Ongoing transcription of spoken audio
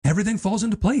everything falls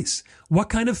into place. What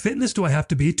kind of fitness do I have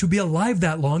to be alive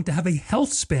that long, to have a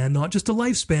health span, not just a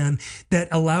lifespan, that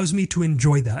allows me to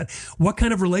enjoy that? What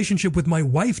kind of relationship with my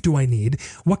wife do I need?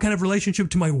 What kind of relationship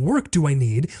to my work do I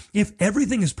need? If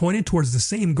everything is pointed towards the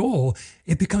same goal,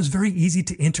 it becomes very easy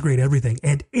to integrate everything.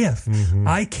 And if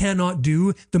I cannot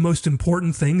do the most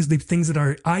important things, the things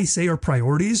that I say are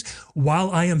priorities,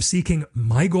 while I am seeking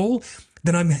my goal,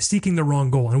 then I'm seeking the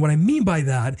wrong goal. And what I mean by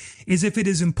that is, if it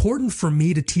is important for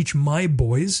me to teach my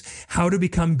boys how to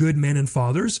become good men and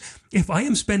fathers, if I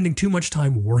am spending too much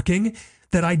time working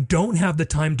that I don't have the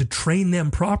time to train them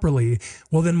properly,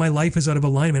 well, then my life is out of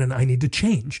alignment and I need to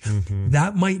change.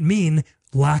 That might mean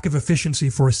lack of efficiency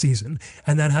for a season,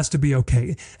 and that has to be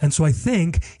okay. And so I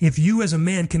think if you as a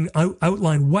man can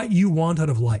outline what you want out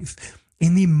of life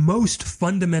in the most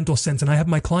fundamental sense, and I have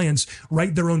my clients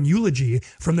write their own eulogy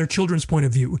from their children's point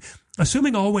of view,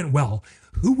 assuming all went well,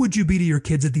 who would you be to your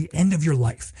kids at the end of your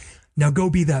life? Now go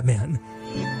be that man.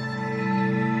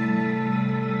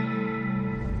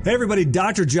 Hey everybody,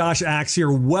 Dr. Josh Axe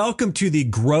here. Welcome to the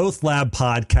Growth Lab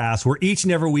podcast, where each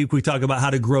and every week we talk about how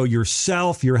to grow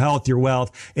yourself, your health, your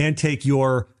wealth, and take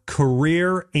your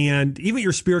career and even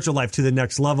your spiritual life to the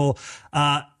next level.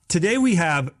 Today we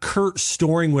have Curt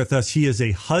Storring with us. He is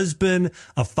a husband,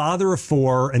 a father of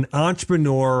four, an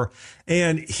entrepreneur,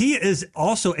 and he is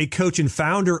also a coach and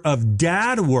founder of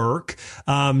Dad Work.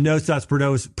 Notice that's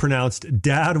pronounced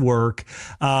Dad Work,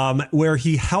 where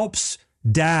he helps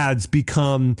dads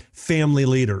become family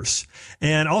leaders.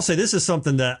 And I'll say this is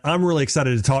something that I'm really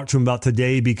excited to talk to him about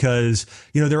today, because,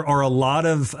 you know, there are a lot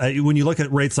of, when you look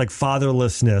at rates like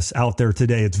fatherlessness out there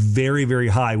today, it's very, very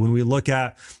high. When we look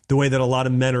at the way that a lot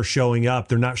of men are showing up,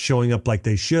 they're not showing up like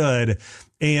they should.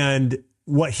 And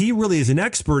what he really is an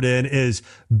expert in is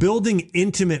building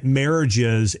intimate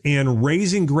marriages and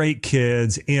raising great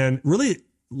kids and really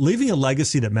leaving a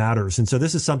legacy that matters. And so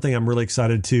this is something I'm really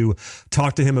excited to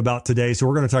talk to him about today. So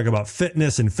we're going to talk about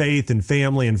fitness and faith and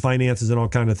family and finances and all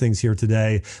kinds of things here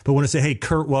today. But I want to say, hey,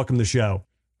 Curt, welcome to the show.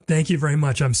 Thank you very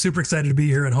much. I'm super excited to be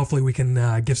here, and hopefully we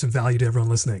can give some value to everyone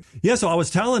listening. Yeah. So I was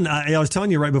telling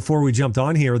you right before we jumped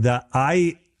on here that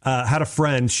I had a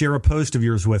friend share a post of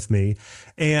yours with me,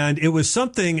 and it was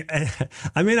something,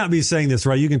 I may not be saying this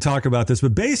right, you can talk about this,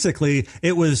 but basically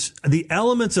it was the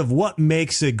elements of what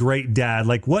makes a great dad.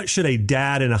 Like, what should a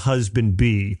dad and a husband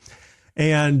be?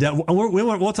 And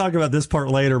we'll talk about this part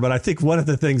later, but I think one of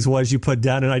the things was you put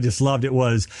down, and I just loved it,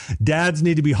 was dads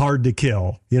need to be hard to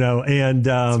kill, you know, and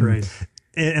that's right.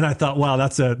 And I thought, wow,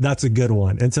 that's a good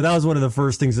one. And so that was one of the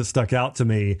first things that stuck out to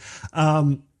me.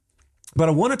 But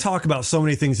I want to talk about so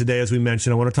many things today, as we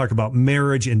mentioned. I want to talk about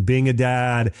marriage and being a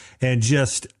dad and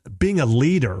just being a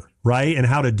leader, right? And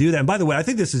how to do that. And by the way, I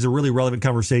think this is a really relevant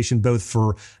conversation, both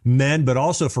for men, but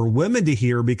also for women to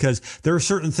hear, because there are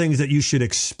certain things that you should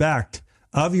expect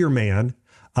of your man,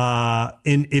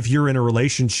 if you're in a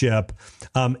relationship,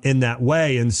 in that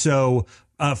way. And so,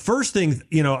 first thing,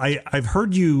 you know, I've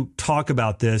heard you talk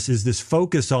about this, is this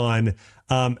focus on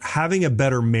having a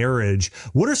better marriage.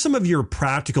 What are some of your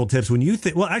practical tips when you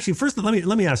think? Well, actually, first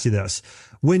let me ask you this: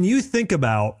 when you think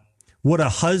about what a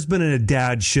husband and a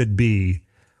dad should be,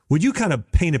 would you kind of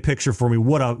paint a picture for me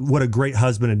what a great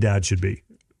husband and dad should be?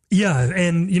 Yeah,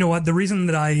 and you know what? The reason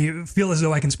that I feel as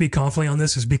though I can speak confidently on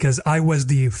this is because I was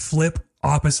the flip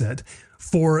opposite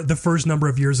for the first number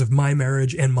of years of my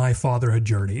marriage and my fatherhood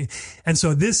journey. And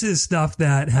so this is stuff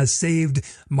that has saved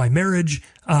my marriage,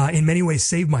 in many ways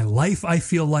saved my life, I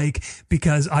feel like,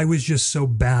 because I was just so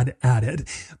bad at it.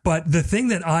 But the thing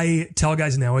that I tell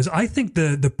guys now is I think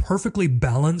the perfectly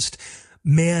balanced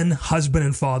man, husband,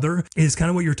 and father is kind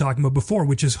of what you were talking about before,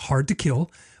 which is hard to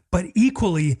kill, but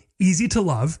equally easy to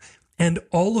love. And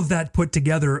all of that put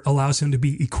together allows him to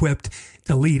be equipped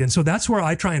to lead. And so that's where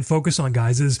I try and focus on,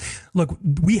 guys, is, look,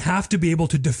 we have to be able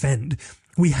to defend.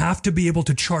 We have to be able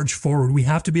to charge forward. We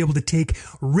have to be able to take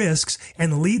risks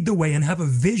and lead the way and have a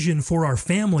vision for our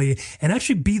family and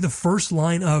actually be the first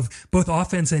line of both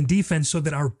offense and defense so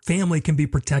that our family can be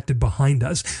protected behind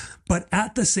us. But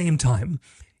at the same time,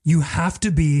 you have to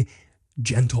be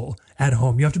gentle at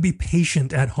home. You have to be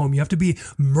patient at home. You have to be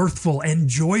mirthful and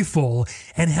joyful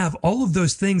and have all of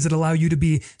those things that allow you to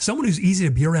be someone who's easy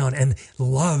to be around and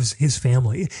loves his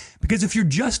family. Because if you're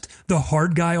just the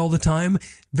hard guy all the time,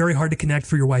 very hard to connect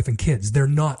for your wife and kids. They're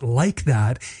not like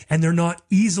that, and they're not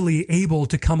easily able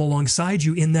to come alongside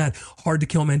you in that hard to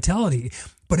kill mentality.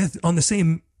 But if on the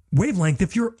same wavelength,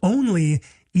 if you're only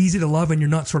easy to love and you're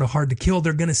not sort of hard to kill,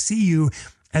 they're going to see you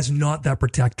as not that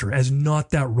protector, as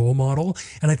not that role model.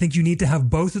 And I think you need to have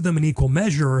both of them in equal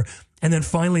measure. And then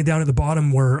finally down at the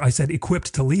bottom where I said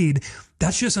equipped to lead,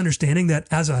 that's just understanding that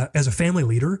as a family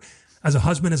leader, as a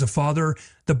husband, as a father,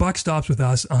 the buck stops with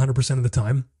us 100% of the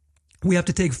time. We have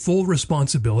to take full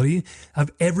responsibility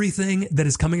of everything that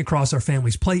is coming across our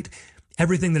family's plate,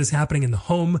 everything that is happening in the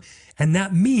home. And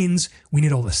that means we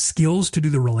need all the skills to do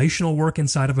the relational work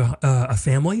inside of a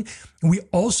family. And we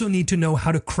also need to know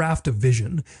how to craft a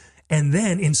vision and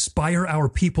then inspire our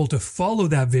people to follow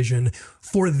that vision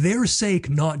for their sake,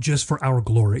 not just for our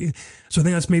glory. So I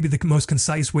think that's maybe the most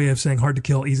concise way of saying hard to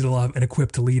kill, easy to love, and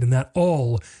equipped to lead. And that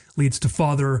all leads to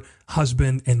father,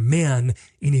 husband, and man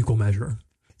in equal measure.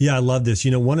 Yeah, I love this.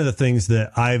 One of the things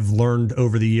that I've learned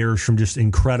over the years from just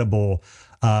incredible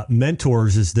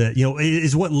mentors is that,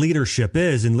 is what leadership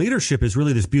is. And leadership is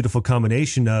really this beautiful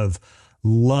combination of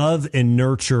love and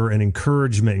nurture and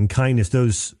encouragement and kindness,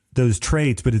 those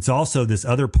traits, but it's also this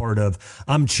other part of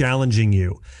I'm challenging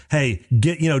you. Hey,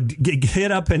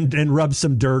 get up and rub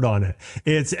some dirt on it.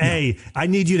 It's hey, I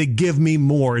need you to give me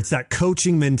more. It's that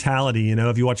coaching mentality.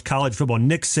 If you watch college football,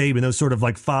 Nick Saban, those sort of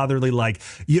like fatherly, like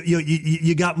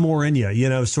you got more in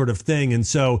you, sort of thing. And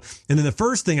then the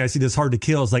first thing I see that's hard to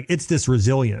kill is like, it's this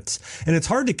resilience, and it's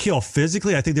hard to kill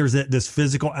physically. I think there's this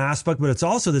physical aspect, but it's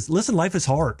also this, listen, life is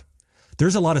hard.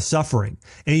 There's a lot of suffering,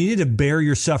 and you need to bear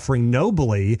your suffering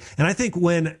nobly. And I think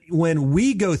when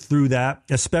we go through that,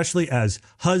 especially as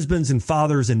husbands and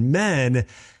fathers and men,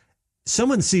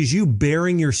 someone sees you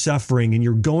bearing your suffering and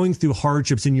you're going through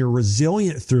hardships and you're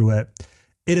resilient through it.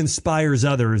 It inspires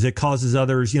others. It causes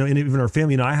others, and even our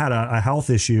family. I had a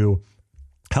health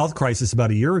crisis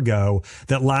about a year ago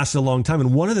that lasted a long time.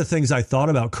 And one of the things I thought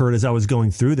about, Curt, as I was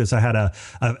going through this, I had a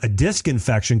disc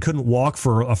infection, couldn't walk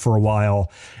for a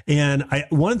while. And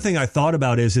one thing I thought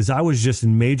about is I was just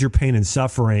in major pain and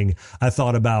suffering. I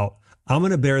thought about, I'm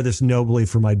going to bear this nobly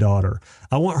for my daughter.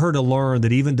 I want her to learn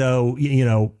that even though,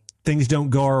 things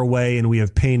don't go our way and we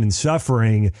have pain and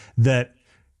suffering, that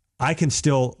I can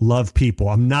still love people.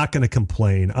 I'm not going to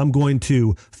complain. I'm going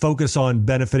to focus on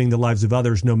benefiting the lives of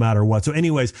others no matter what. So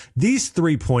anyways, these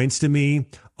 3 points to me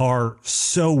are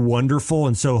so wonderful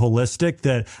and so holistic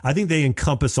that I think they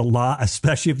encompass a lot,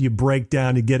 especially if you break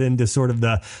down and get into sort of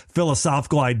the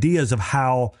philosophical ideas of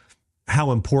how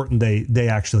important they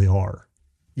actually are.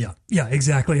 Yeah,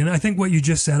 exactly. And I think what you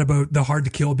just said about the hard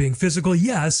to kill being physical,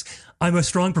 yes, I'm a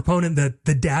strong proponent that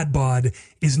the dad bod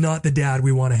is not the dad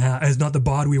we want to have, is not the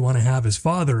bod we want to have as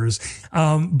fathers.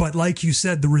 But like you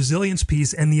said, the resilience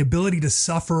piece and the ability to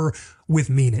suffer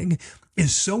with meaning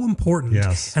is so important.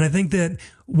 Yes. And I think that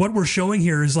what we're showing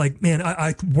here is like, man,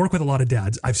 I work with a lot of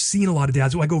dads. I've seen a lot of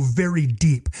dads. I go very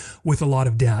deep with a lot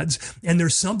of dads. And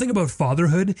there's something about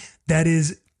fatherhood that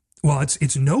is, well,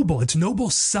 it's noble. It's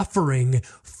noble suffering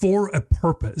for a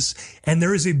purpose. And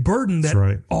there is a burden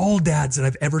that all dads that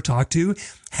I've ever talked to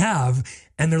have.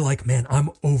 And they're like, man,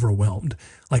 I'm overwhelmed.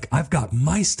 Like, I've got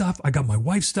my stuff. I got my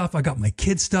wife's stuff. I got my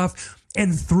kids' stuff.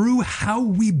 And through how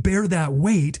we bear that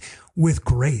weight with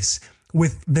grace,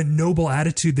 with the noble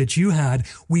attitude that you had,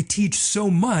 we teach so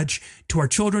much to our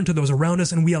children, to those around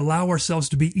us, and we allow ourselves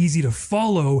to be easy to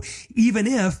follow, even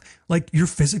if, like, you're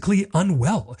physically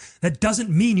unwell. That doesn't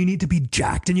mean you need to be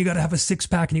jacked and you got to have a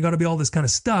six-pack and you got to be all this kind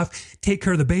of stuff. Take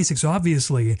care of the basics,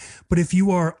 obviously. But if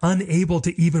you are unable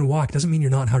to even walk, doesn't mean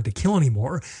you're not hard to kill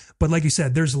anymore. But like you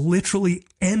said, there's literally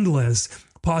endless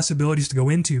possibilities to go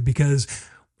into because,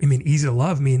 I mean, easy to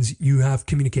love means you have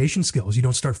communication skills. You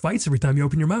don't start fights every time you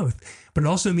open your mouth. But it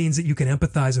also means that you can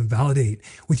empathize and validate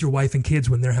with your wife and kids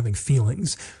when they're having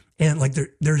feelings. And like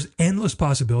there's endless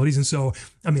possibilities. And so,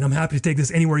 I mean, I'm happy to take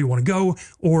this anywhere you want to go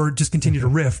or just continue to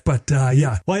riff. But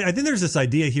yeah. Well, I think there's this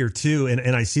idea here too.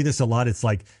 And I see this a lot. It's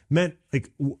like, man, like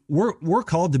we're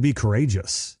called to be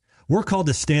courageous. We're called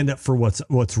to stand up for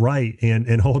what's right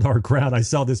and hold our ground. I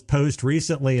saw this post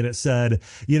recently and it said,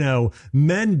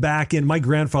 men back in, my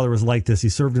grandfather was like this. He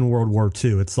served in World War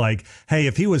II. It's like, hey,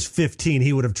 if he was 15,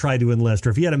 he would have tried to enlist, or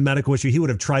if he had a medical issue, he would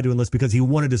have tried to enlist because he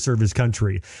wanted to serve his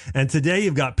country. And today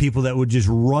you've got people that would just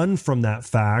run from that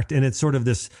fact. And it's sort of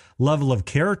this level of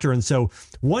character. And so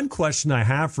one question I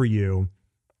have for you,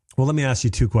 well, let me ask you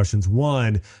two questions.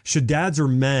 One, should dads or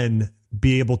men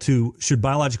should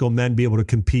biological men be able to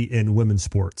compete in women's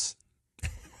sports?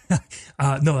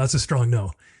 No, that's a strong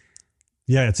no.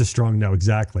 Yeah, it's a strong no.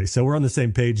 Exactly. So we're on the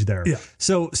same page there. Yeah.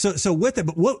 So with it,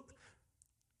 but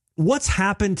what's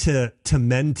happened to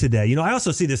men today? I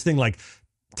also see this thing like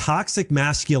toxic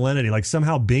masculinity, like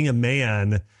somehow being a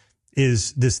man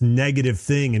is this negative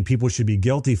thing and people should be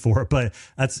guilty for it. But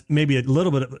that's maybe a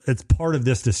little bit, it's part of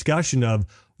this discussion of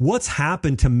what's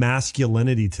happened to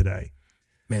masculinity today.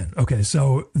 Man, okay.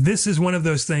 So this is one of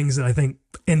those things that I think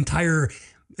entire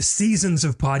seasons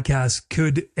of podcasts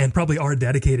could and probably are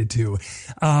dedicated to.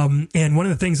 And one of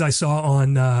the things I saw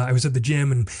on, I was at the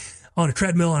gym and on a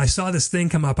treadmill and I saw this thing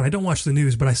come up, and I don't watch the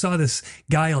news, but I saw this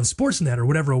guy on Sportsnet or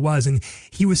whatever it was. And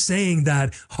he was saying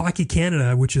that Hockey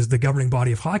Canada, which is the governing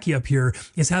body of hockey up here,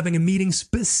 is having a meeting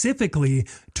specifically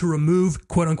to remove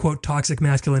quote unquote toxic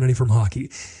masculinity from hockey.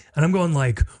 And I'm going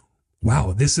like,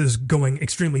 wow, this is going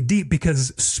extremely deep,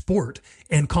 because sport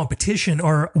and competition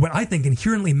are what I think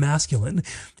inherently masculine.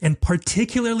 And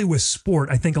particularly with sport,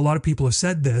 I think a lot of people have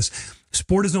said this,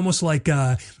 sport is almost like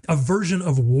a version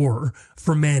of war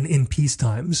for men in peace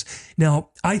times. Now,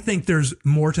 I think there's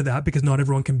more to that, because not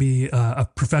everyone can be a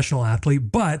professional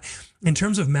athlete. But in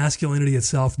terms of masculinity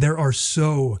itself, there are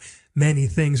so many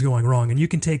things going wrong. And you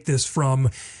can take this from,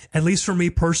 at least for me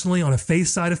personally, on a faith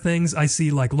side of things, I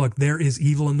see like, look, there is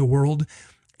evil in the world.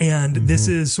 And this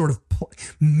is sort of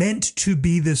meant to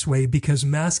be this way, because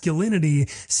masculinity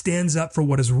stands up for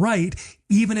what is right,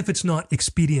 even if it's not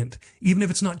expedient, even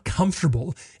if it's not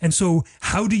comfortable. And so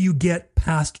how do you get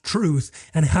past truth,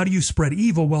 and how do you spread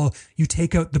evil? Well, you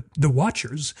take out the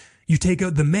watchers. You take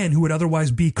out the men who would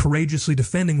otherwise be courageously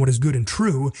defending what is good and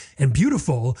true and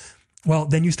beautiful. Well,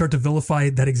 then you start to vilify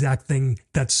that exact thing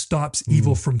that stops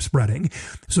evil from spreading.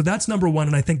 So that's number one.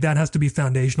 And I think that has to be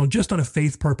foundational just on a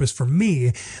faith purpose for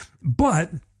me. But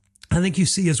I think you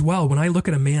see as well, when I look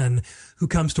at a man who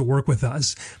comes to work with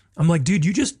us, I'm like, dude,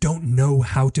 you just don't know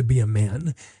how to be a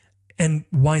man. And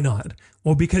why not?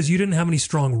 Well, because you didn't have any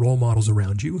strong role models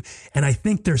around you. And I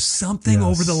think there's something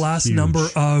over the last number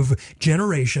of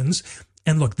generations.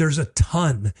 And look, there's a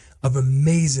ton of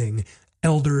amazing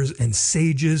elders and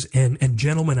sages and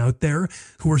gentlemen out there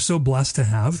who are so blessed to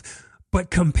have.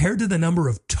 But compared to the number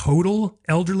of total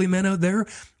elderly men out there,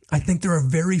 I think there are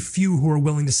very few who are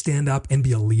willing to stand up and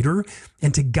be a leader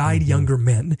and to guide younger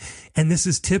men. And this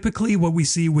is typically what we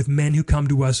see with men who come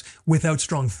to us without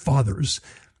strong fathers.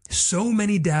 So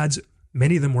many dads,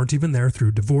 many of them weren't even there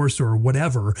through divorce or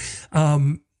whatever.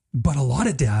 But a lot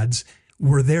of dads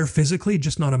were there physically,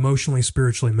 just not emotionally,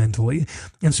 spiritually, mentally.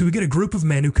 And so we get a group of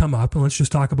men who come up, and let's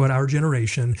just talk about our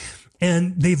generation,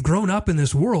 and they've grown up in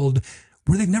this world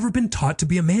where they've never been taught to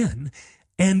be a man.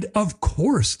 And of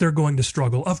course they're going to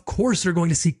struggle. Of course they're going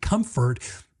to seek comfort,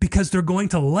 because they're going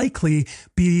to likely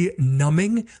be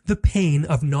numbing the pain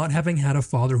of not having had a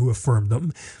father who affirmed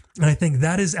them. And I think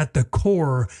that is at the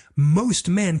core. Most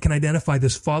men can identify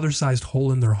this father-sized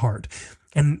hole in their heart.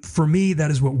 And for me, that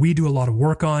is what we do a lot of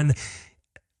work on.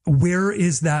 Where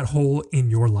is that hole in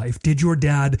your life? Did your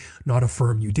dad not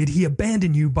affirm you? Did he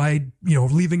abandon you by,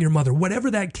 leaving your mother?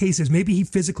 Whatever that case is, maybe he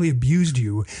physically abused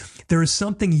you. There is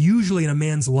something usually in a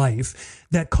man's life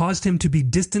that caused him to be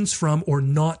distanced from or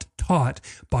not taught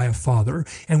by a father.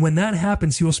 And when that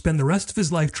happens, he will spend the rest of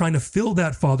his life trying to fill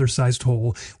that father-sized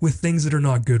hole with things that are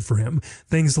not good for him.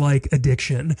 Things like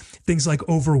addiction, things like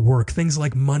overwork, things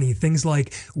like money, things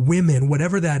like women,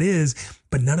 whatever that is.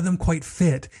 But none of them quite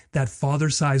fit that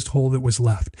father-sized hole that was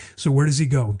left. So where does he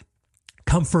go?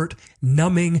 Comfort,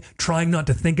 numbing, trying not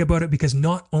to think about it, because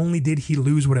not only did he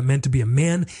lose what it meant to be a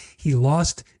man, he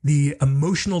lost the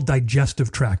emotional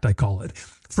digestive tract, I call it,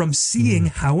 from seeing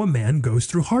how a man goes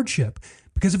through hardship.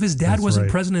 Because if his dad wasn't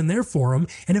present in there for him,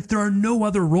 and if there are no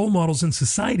other role models in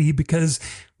society, because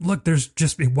look,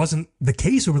 it wasn't the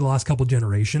case over the last couple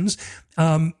generations,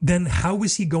 then how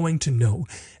is he going to know?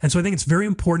 And so I think it's very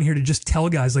important here to just tell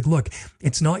guys like, look,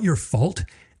 it's not your fault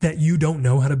that you don't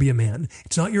know how to be a man.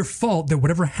 It's not your fault that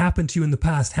whatever happened to you in the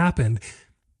past happened,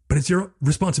 but it's your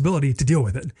responsibility to deal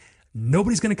with it.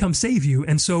 Nobody's going to come save you.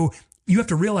 And so you have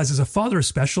to realize, as a father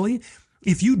especially,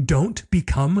 if you don't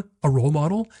become a role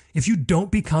model, if you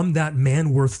don't become that man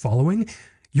worth following,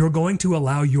 you're going to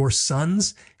allow your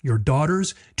sons, your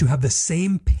daughters to have the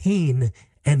same pain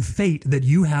and fate that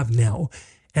you have now.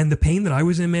 And the pain that I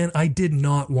was in, man, I did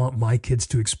not want my kids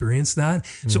to experience that.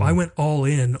 So I went all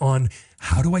in on,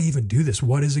 how do I even do this?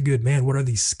 What is a good man? What are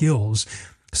these skills?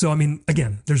 So, I mean,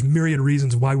 again, there's myriad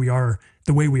reasons why we are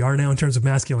the way we are now in terms of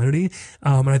masculinity.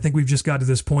 And I think we've just got to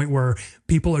this point where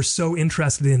people are so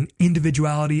interested in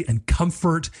individuality and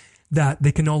comfort that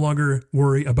they can no longer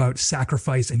worry about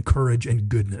sacrifice and courage and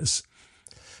goodness.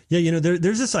 Yeah,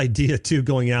 there's this idea too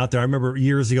going out there. I remember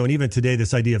years ago, and even today,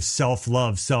 this idea of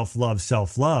self-love, self-love,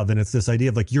 self-love. And it's this idea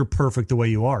of like, you're perfect the way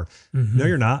you are. No,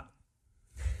 you're not.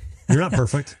 You're not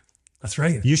perfect. That's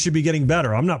right. You should be getting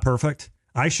better. I'm not perfect.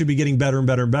 I should be getting better and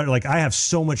better and better. Like, I have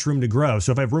so much room to grow.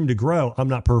 So if I have room to grow, I'm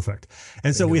not perfect.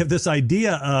 And so we have this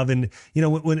idea of, and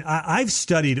when I've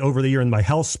studied over the year in my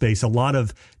health space, a lot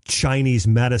of Chinese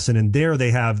medicine, and there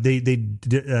they have,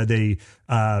 they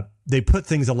they put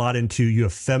things a lot into, you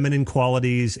have feminine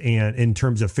qualities and in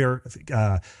terms of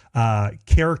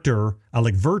character,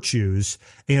 like virtues,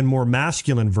 and more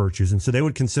masculine virtues. And so they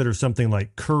would consider something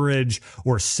like courage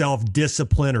or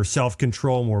self-discipline or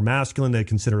self-control more masculine. They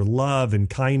consider love and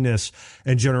kindness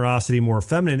and generosity more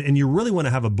feminine. And you really want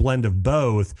to have a blend of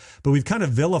both, but we've kind of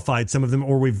vilified some of them,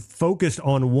 or we've focused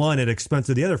on one at expense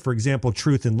of the other. For example,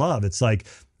 truth and love. It's like,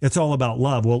 it's all about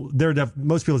love. Well,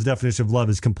 most people's definition of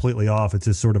love is completely off. It's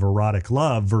this sort of erotic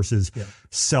love versus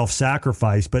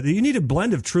self-sacrifice. But you need a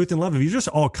blend of truth and love. If you're just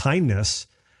all kindness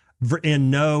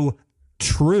and no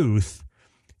truth,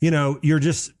 you're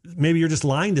just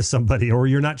lying to somebody, or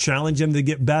you're not challenging them to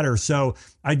get better. So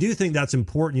I do think that's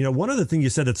important. One other thing you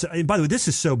said, and by the way, this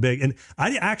is so big, and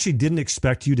I actually didn't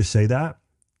expect you to say that,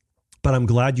 but I'm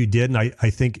glad you did. And I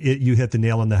think you hit the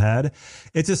nail on the head.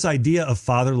 It's this idea of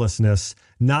fatherlessness,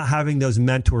 not having those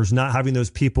mentors, not having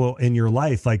those people in your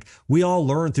life. Like, we all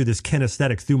learn through this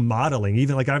kinesthetic, through modeling.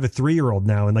 Even like, I have a 3-year-old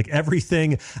now, and like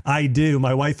everything I do,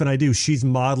 my wife and I do, she's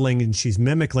modeling and she's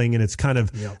mimicking, and it's kind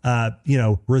of,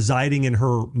 residing in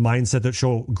her mindset that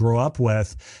she'll grow up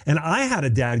with. And I had a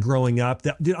dad growing up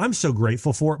that, dude, I'm so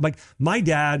grateful for. Like, my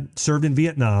dad served in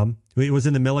Vietnam. He was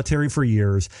in the military for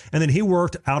years, and then he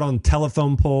worked out on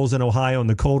telephone poles in Ohio in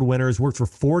the cold winters, worked for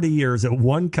 40 years at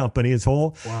one company,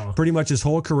 pretty much his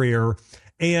whole career.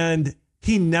 And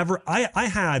he never, I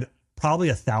had probably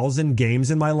 1,000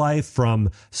 games in my life,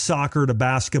 from soccer to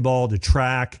basketball to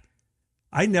track.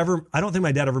 I don't think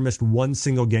my dad ever missed one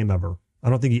single game ever. I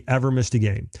don't think he ever missed a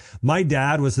game. My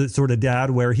dad was the sort of dad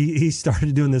where he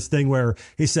started doing this thing where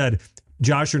he said,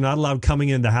 Josh, you're not allowed coming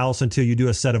in the house until you do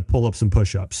a set of pull-ups and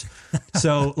push-ups.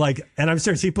 So and I'm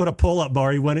serious, he put a pull-up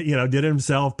bar, he went, did it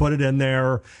himself, put it in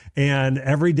there. And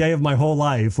every day of my whole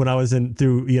life, when I was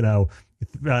through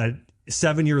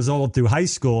 7 years old through high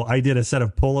school, I did a set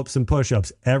of pull-ups and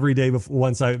push-ups every day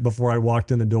before I walked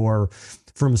in the door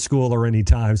from school or any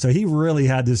time. So he really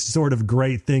had this sort of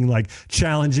great thing, like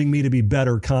challenging me to be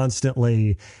better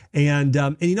constantly. And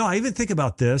I even think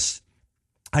about this.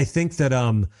 I think that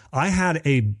I had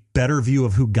a better view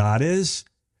of who God is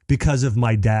because of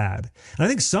my dad. And I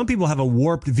think some people have a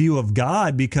warped view of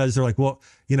God because they're like, well,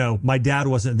 my dad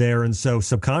wasn't there. And so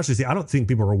subconsciously, I don't think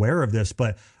people are aware of this,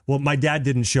 but, well, my dad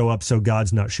didn't show up, so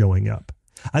God's not showing up.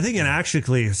 I think it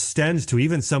actually extends to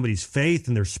even somebody's faith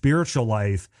and their spiritual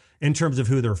life in terms of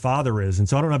who their father is. And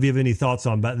so I don't know if you have any thoughts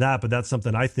on that, but that's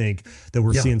something I think that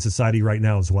we're seeing in society right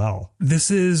now as well. This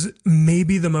is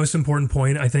maybe the most important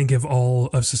point, I think, of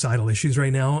all of societal issues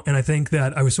right now. And I think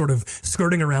that I was sort of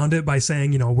skirting around it by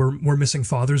saying, we're missing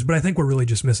fathers, but I think we're really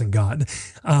just missing God.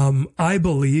 I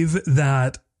believe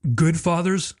that good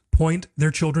fathers point their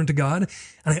children to God.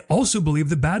 And I also believe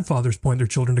that bad fathers point their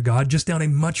children to God, just down a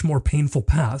much more painful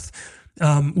path.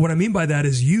 What I mean by that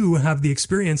is you have the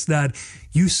experience that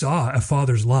you saw a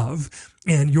father's love,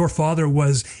 and your father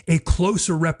was a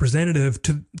closer representative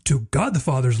to God the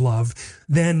Father's love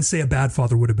than, say, a bad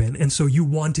father would have been. And so you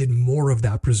wanted more of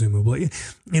that, presumably.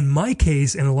 In my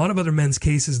case, and a lot of other men's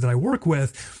cases that I work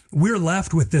with, we're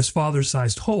left with this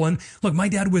father-sized hole. And look, my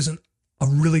dad was a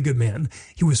really good man.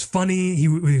 He was funny. He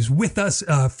was with us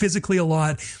physically a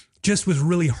lot. Just was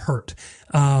really hurt.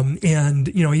 And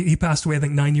he passed away, I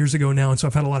think, 9 years ago now. And so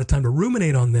I've had a lot of time to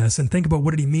ruminate on this and think about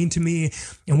what did he mean to me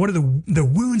and what are the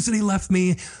wounds that he left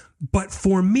me. But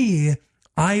for me,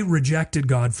 I rejected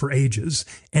God for ages.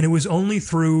 And it was only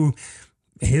through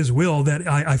his will that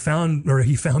I found, or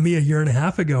he found me a year and a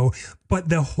half ago. But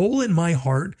the hole in my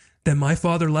heart that my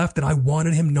father left, that I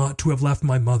wanted him not to have left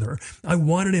my mother. I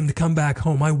wanted him to come back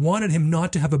home. I wanted him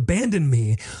not to have abandoned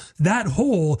me. That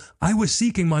hole I was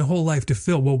seeking my whole life to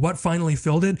fill. Well, what finally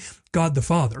filled it? God the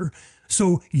Father.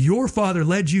 So your father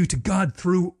led you to God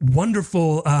through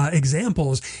wonderful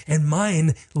examples, and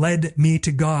mine led me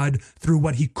to God through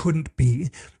what he couldn't be.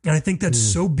 And I think that's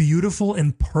so beautiful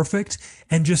and perfect,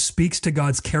 and just speaks to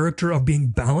God's character of being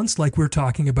balanced, like we're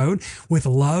talking about, with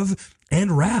love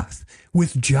and wrath,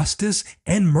 with justice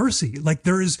and mercy. Like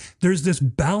there's this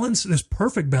balance, this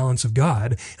perfect balance of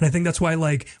God. And I think that's why I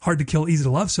like Hard to Kill, Easy to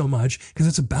Love so much, because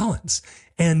it's a balance.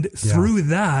 And through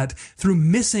that, through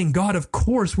missing God, of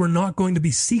course, we're not going to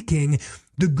be seeking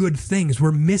the good things.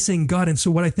 We're missing God. And so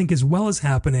what I think as well is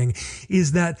happening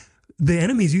is that the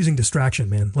enemy's using distraction,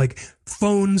 man, like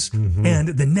phones and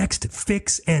the next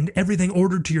fix and everything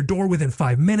ordered to your door within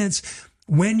 5 minutes.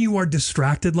 When you are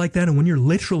distracted like that, and when you're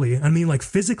literally, like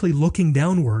physically looking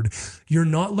downward, you're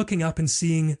not looking up and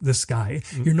seeing the sky.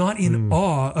 You're not in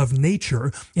awe of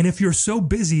nature. And if you're so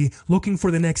busy looking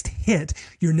for the next hit,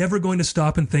 you're never going to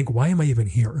stop and think, why am I even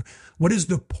here? What is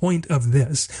the point of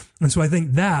this? And so I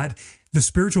think that the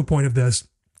spiritual point of this,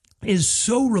 is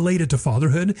so related to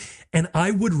fatherhood. And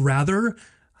I would rather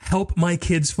help my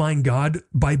kids find God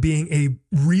by being a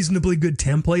reasonably good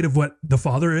template of what the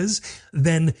Father is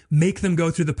than make them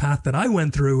go through the path that I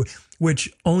went through,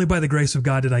 which only by the grace of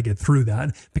God did I get through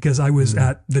that, because I was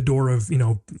at the door of,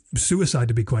 suicide,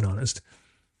 to be quite honest.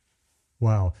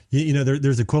 Wow.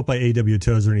 There's a quote by A.W.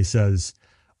 Tozer, and he says,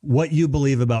 "What you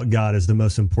believe about God is the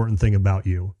most important thing about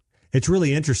you." It's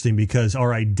really interesting because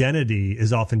our identity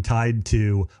is often tied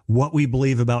to what we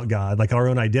believe about God, like our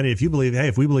own identity.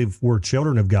 If we believe we're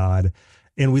children of God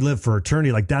and we live for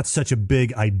eternity, like that's such a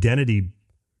big identity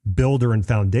builder and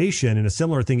foundation. And a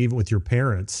similar thing, even with your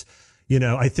parents.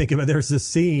 I think about, there's this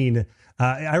scene.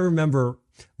 I remember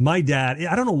my dad,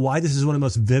 I don't know why this is one of the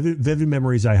most vivid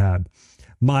memories I had.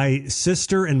 My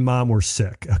sister and mom were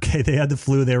sick. Okay. They had the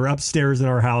flu. They were upstairs in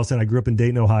our house, and I grew up in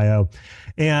Dayton, Ohio.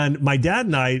 And my dad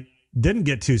and I didn't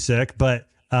get too sick, but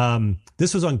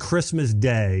this was on Christmas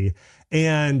Day,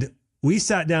 and we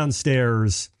sat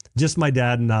downstairs, just my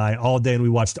dad and I, all day, and we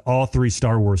watched all 3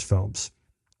 Star Wars films.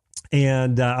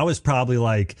 And I was probably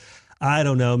like, I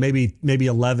don't know, maybe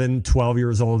 11, 12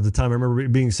 years old at the time. I remember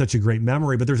it being such a great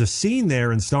memory. But there's a scene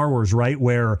there in Star Wars, right,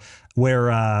 where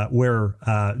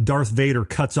Darth Vader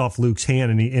cuts off Luke's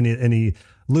hand, and he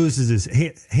loses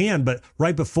his hand. But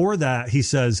right before that, he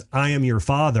says, "I am your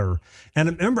father."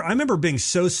 And I remember being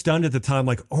so stunned at the time,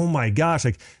 like, oh my gosh,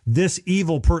 like this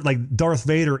evil like Darth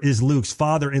Vader is Luke's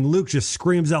father. And Luke just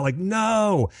screams out like,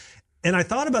 "No." And I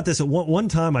thought about this at one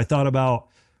time. I thought about,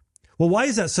 well, why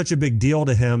is that such a big deal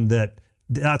to him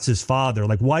that's his father?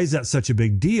 Like, why is that such a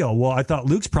big deal? Well, I thought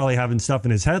Luke's probably having stuff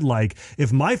in his head like,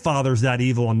 if my father's that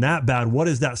evil and that bad, what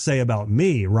does that say about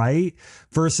me, right?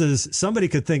 Versus somebody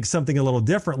could think something a little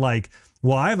different, like,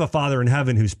 well, I have a father in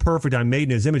heaven who's perfect. I'm made in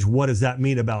his image. What does that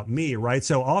mean about me, right?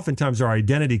 So oftentimes our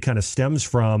identity kind of stems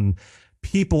from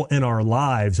people in our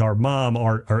lives, our mom,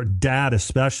 our dad,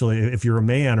 especially if you're a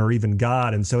man, or even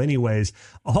God. And so anyways,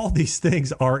 all these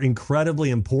things are incredibly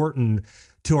important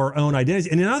to our own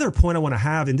identities. And another point I want to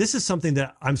have, and this is something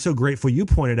that I'm so grateful you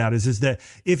pointed out, is that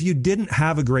if you didn't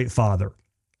have a great father,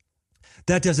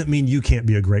 that doesn't mean you can't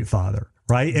be a great father,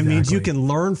 right? Exactly. It means you can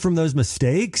learn from those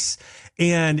mistakes,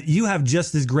 and you have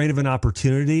just as great of an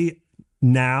opportunity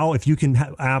now, if you can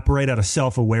operate out of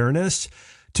self-awareness,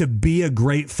 to be a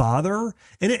great father.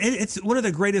 And it's one of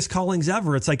the greatest callings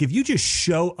ever. It's like, if you just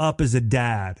show up as a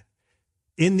dad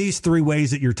in these 3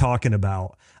 ways that you're talking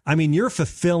about, I mean, you're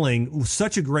fulfilling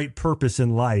such a great purpose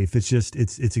in life. It's just,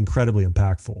 it's incredibly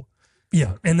impactful.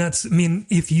 Yeah. And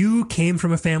if you came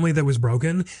from a family that was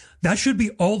broken, that should be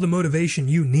all the motivation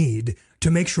you need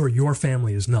to make sure your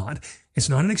family is not. It's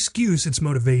not an excuse, it's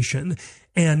motivation.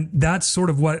 And that's sort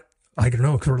of what, I don't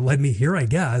know, sort of led me here, I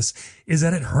guess, is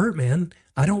that it hurt, man.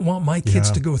 I don't want my kids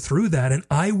to go through that. And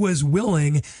I was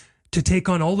willing to take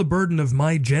on all the burden of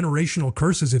my generational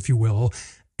curses, if you will,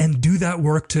 and do that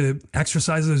work to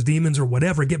exercise those demons or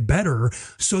whatever, get better,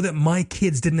 so that my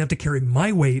kids didn't have to carry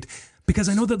my weight, because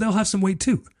I know that they'll have some weight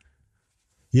too.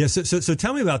 Yeah. So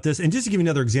tell me about this. And just to give you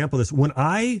another example of this, when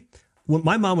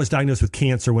my mom was diagnosed with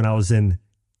cancer when I was in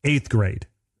 8th grade.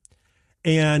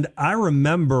 And I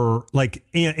remember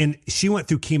and she went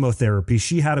through chemotherapy.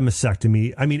 She had a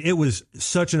mastectomy. I mean, it was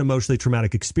such an emotionally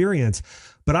traumatic experience.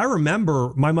 But I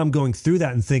remember my mom going through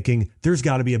that and thinking, there's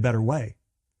got to be a better way.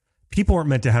 People aren't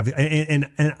meant to have,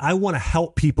 and I want to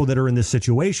help people that are in this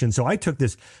situation. So I took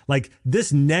this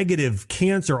negative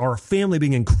cancer, our family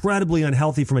being incredibly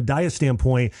unhealthy from a diet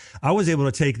standpoint. I was able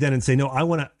to take then and say, no, I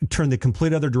want to turn the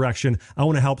complete other direction. I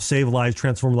want to help save lives,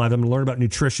 transform lives. I'm going to learn about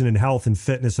nutrition and health and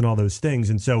fitness and all those things.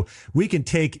 And so we can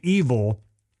take evil,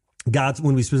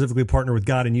 when we specifically partner with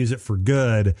God, and use it for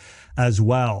good as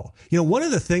well. One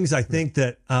of the things I think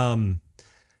that,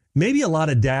 maybe a lot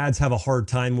of dads have a hard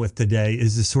time with today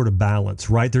is this sort of balance,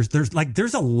 right?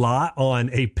 There's a lot on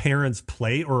a parent's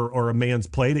plate or a man's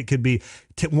plate. It could be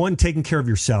taking care of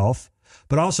yourself,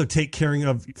 but also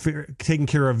taking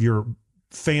care of your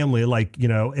family,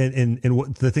 and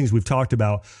what the things we've talked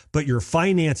about, but your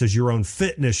finances, your own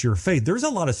fitness, your faith. There's a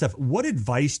lot of stuff. What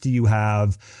advice do you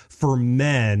have for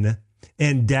men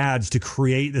and dads to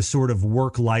create this sort of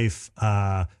work-life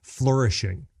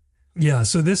flourishing? Yeah,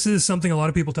 so this is something a lot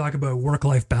of people talk about,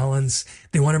 work-life balance.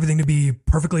 They want everything to be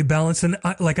perfectly balanced. And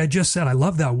like I just said, I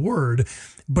love that word,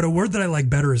 but a word that I like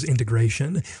better is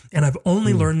integration. And I've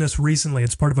only learned this recently.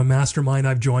 It's part of a mastermind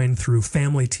I've joined through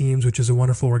Family Teams, which is a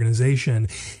wonderful organization.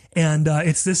 And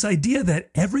it's this idea that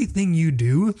everything you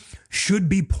do should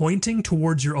be pointing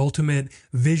towards your ultimate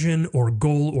vision or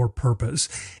goal or purpose.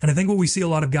 And I think what we see a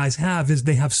lot of guys have is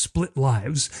they have split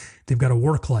lives. They've got a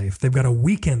work life. They've got a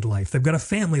weekend life. They've got a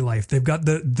family life. They've got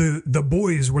the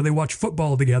boys where they watch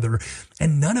football together.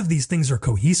 And none of these things are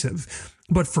cohesive.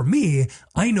 But for me,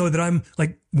 I know that I'm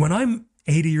like, when I'm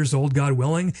 80 years old, God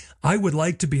willing, I would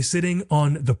like to be sitting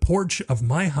on the porch of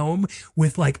my home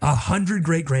with like 100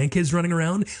 great grandkids running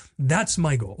around. That's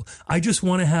my goal. I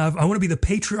want to be the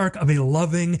patriarch of a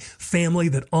loving family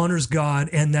that honors God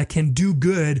and that can do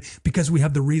good because we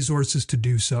have the resources to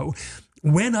do so.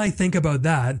 When I think about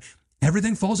that,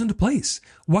 everything falls into place.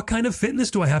 What kind of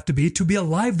fitness do I have to be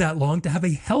alive that long, to have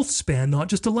a health span, not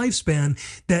just a lifespan,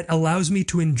 that allows me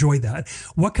to enjoy that?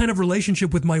 What kind of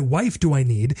relationship with my wife do I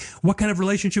need? What kind of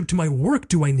relationship to my work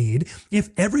do I need? If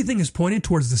everything is pointed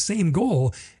towards the same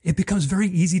goal, it becomes very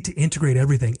easy to integrate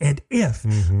everything. And if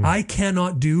I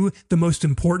cannot do the most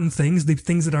important things, the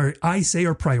things that I say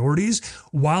are priorities,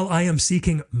 while I am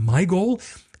seeking my goal,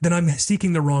 then I'm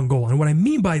seeking the wrong goal. And what I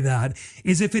mean by that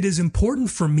is, if it is important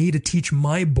for me to teach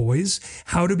my boys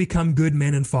how to become good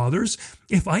men and fathers,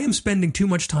 if I am spending too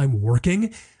much time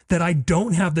working that I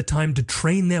don't have the time to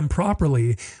train them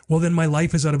properly, well, then my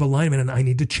life is out of alignment and I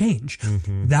need to change.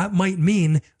 That might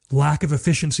mean lack of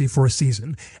efficiency for a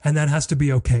season, and that has to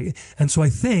be okay. And so I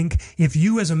think if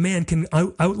you as a man can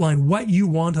outline what you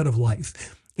want out of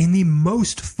life, in the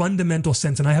most fundamental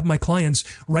sense, and I have my clients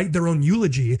write their own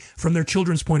eulogy from their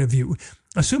children's point of view.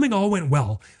 Assuming all went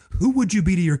well, who would you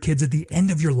be to your kids at the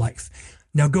end of your life?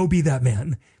 Now go be that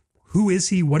man. Who is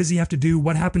he? What does he have to do?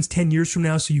 What happens 10 years from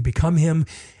now so you become him?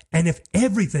 And if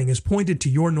everything is pointed to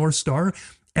your North Star,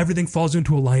 everything falls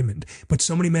into alignment. But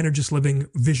so many men are just living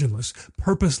visionless,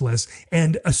 purposeless,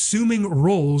 and assuming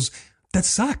roles that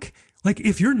suck. Like,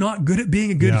 if you're not good at being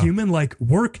a good human, like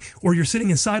work, or you're sitting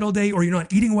inside all day, or you're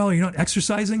not eating well, or you're not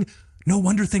exercising, no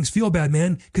wonder things feel bad,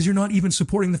 man, because you're not even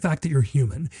supporting the fact that you're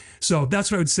human. So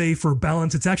that's what I would say for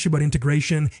balance. It's actually about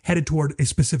integration headed toward a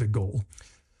specific goal.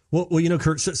 Well,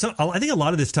 Curt, so I think a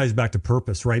lot of this ties back to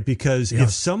purpose, right? Because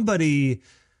if somebody,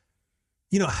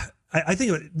 I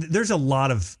think there's a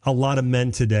lot of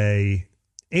men today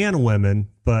and women,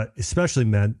 but especially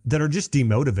men, that are just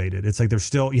demotivated. It's like they're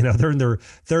still, they're in their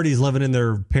 30s living in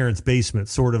their parents' basement,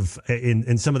 sort of,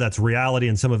 and some of that's reality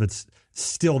and some of it's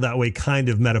still that way, kind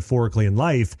of metaphorically in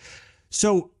life.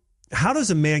 So how does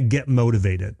a man get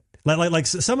motivated? Like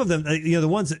some of them, the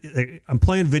ones that, I'm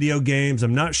playing video games,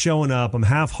 I'm not showing up, I'm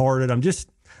half-hearted,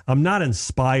 I'm not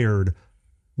inspired.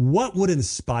 What would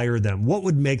inspire them? What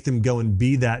would make them go and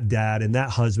be that dad and that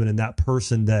husband and that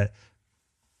person that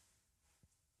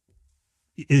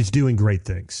is doing great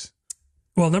things?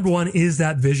 Well, number one is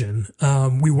that vision.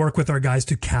 We work with our guys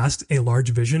to cast a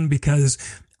large vision, because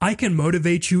I can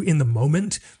motivate you in the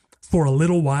moment for a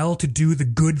little while to do the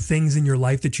good things in your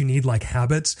life that you need, like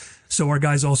habits. So our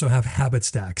guys also have habit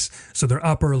stacks. So they're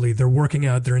up early, they're working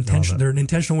out, they're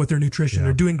intentional with their nutrition,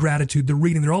 they're doing gratitude, they're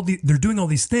reading, they're doing all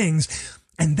these things.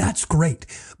 And that's great.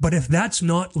 But if that's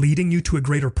not leading you to a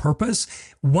greater purpose,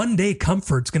 one day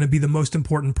comfort's going to be the most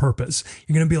important purpose.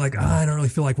 You're going to be like, I don't really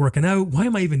feel like working out. Why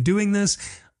am I even doing this?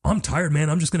 I'm tired, man.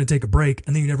 I'm just going to take a break.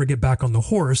 And then you never get back on the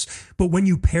horse. But when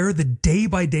you pair the day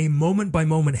by day, moment by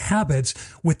moment habits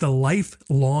with the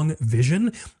lifelong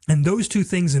vision, and those two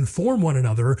things inform one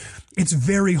another, it's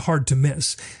very hard to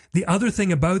miss. The other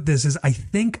thing about this is, I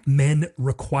think men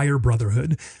require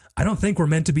brotherhood. I don't think we're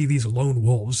meant to be these lone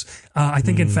wolves. I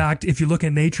think, in fact, if you look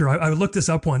at nature, I looked this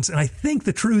up once, and I think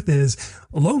the truth is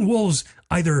lone wolves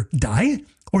either die,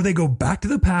 or they go back to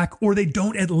the pack, or they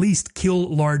don't at least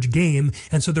kill large game.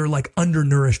 And so they're like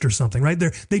undernourished or something, right?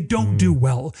 They don't do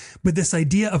well. But this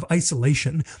idea of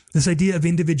isolation, this idea of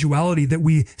individuality, that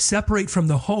we separate from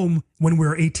the home when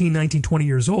we're 18, 19, 20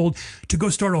 years old to go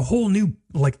start a whole new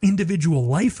like individual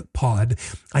life pod,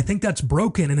 I think that's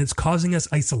broken, and it's causing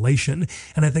us isolation.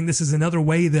 And I think this is another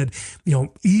way that,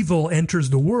 evil enters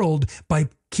the world, by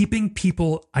keeping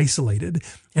people isolated.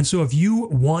 And so if you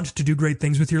want to do great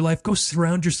things with your life, go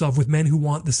surround yourself with men who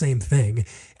want the same thing,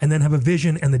 and then have a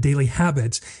vision and the daily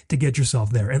habits to get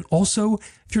yourself there. And also,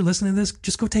 if you're listening to this,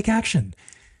 just go take action.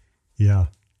 Yeah.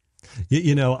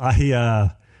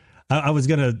 I was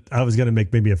gonna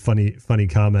make maybe a funny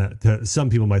comment. Some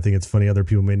people might think it's funny, other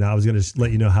people may not. I was gonna just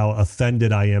let you know how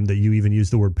offended I am that you even use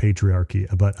the word patriarchy.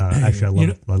 But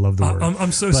actually, I love the word.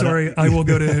 I'm so sorry. I will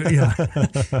go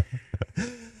to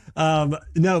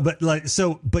No, but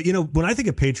when I think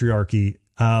of patriarchy,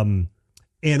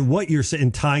 and what you're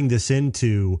saying, tying this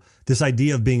into this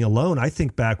idea of being alone, I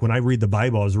think back when I read the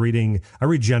Bible, I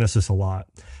read Genesis a lot.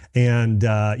 And,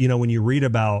 when you read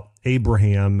about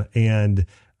Abraham and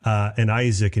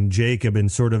Isaac and Jacob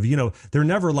and sort of, they're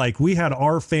never like, we had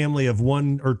our family of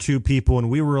one or two people and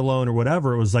we were alone or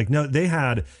whatever. It was like, no, they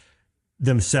had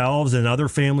themselves and other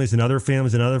families and other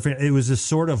families and other families. It was this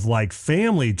sort of like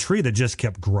family tree that just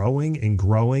kept growing and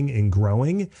growing and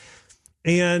growing.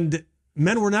 And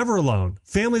men were never alone.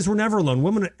 Families were never alone.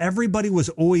 Women, everybody was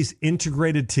always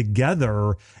integrated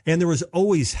together and there was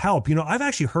always help. I've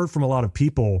actually heard from a lot of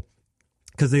people,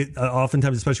 because they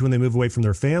oftentimes, especially when they move away from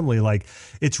their family, like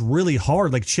it's really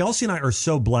hard. Like Chelsea and I are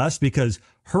so blessed because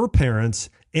her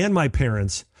parents and my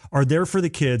parents are there for the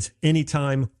kids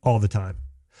anytime, all the time.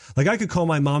 Like I could call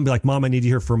my mom and be like, Mom, I need you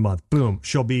here for a month. Boom,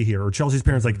 she'll be here. Or Chelsea's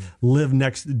parents like live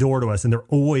next door to us and they're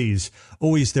always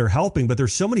there helping. But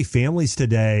there's so many families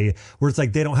today where it's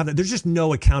like they don't have that. There's just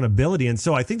no accountability. And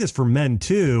so I think that's for men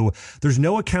too. There's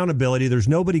no accountability. There's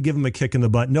nobody giving them a kick in the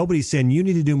butt. Nobody's saying you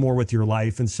need to do more with your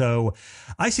life. And so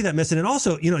I see that missing. And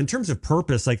also, in terms of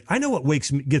purpose, like I know what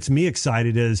gets me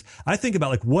excited is I think about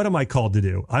like, what am I called to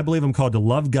do? I believe I'm called to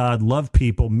love God, love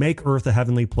people, make earth a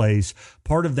heavenly place.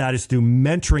 Part of that is through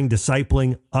mentoring,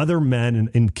 discipling other men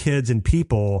and kids and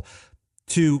people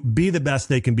to be the best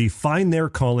they can be, find their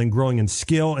calling, growing in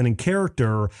skill and in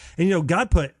character. And,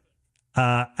 God put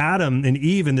Adam and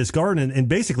Eve in this garden, and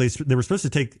basically they were supposed to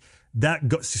take that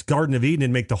Garden of Eden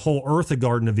and make the whole earth a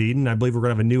Garden of Eden. I believe we're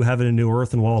going to have a new heaven and new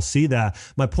earth, and we'll all see that.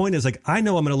 My point is, like, I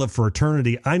know I'm going to live for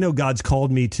eternity. I know God's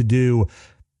called me to do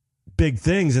big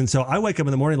things. And so I wake up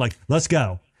in the morning like, let's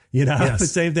go. Yes. The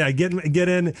same thing. I get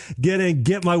in,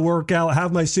 get my workout,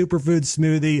 have my superfood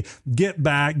smoothie, get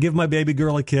back, give my baby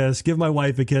girl a kiss, give my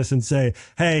wife a kiss and say,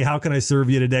 hey, how can I serve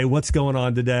you today? What's going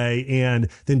on today? And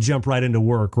then jump right into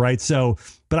work. Right. So,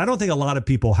 but I don't think a lot of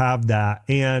people have that.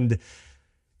 And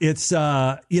it's,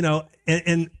 oh,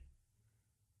 man,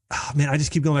 I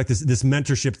just keep going back. This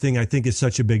mentorship thing I think is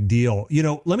such a big deal.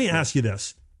 Let me ask you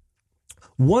this.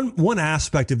 One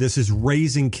aspect of this is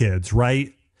raising kids,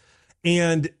 right?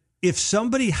 And if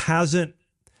somebody hasn't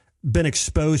been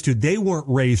exposed to, they weren't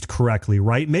raised correctly,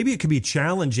 right? Maybe it could be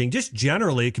challenging, just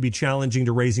generally, it could be challenging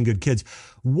to raising good kids.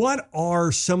 What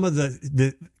are some of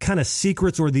the kind of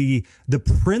secrets or the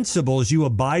principles you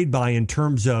abide by in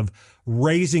terms of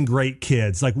raising great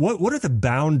kids? Like what are the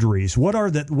boundaries? What are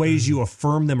the ways you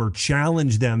affirm them or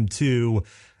challenge them to,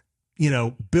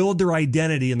 build their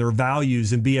identity and their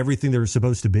values and be everything they're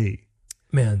supposed to be?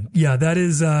 Man, yeah, that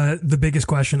is the biggest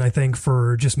question, I think,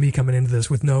 for just me coming into this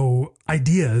with no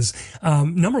ideas.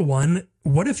 Number one,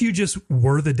 what if you just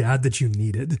were the dad that you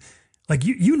needed? Like,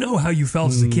 you know how you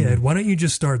felt as a kid. Why don't you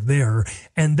just start there?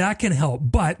 And that can help,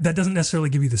 but that doesn't necessarily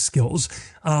give you the skills.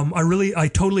 I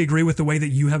totally agree with the way that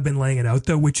you have been laying it out,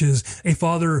 though, which is a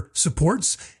father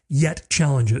supports, yet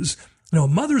challenges. A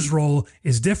mother's role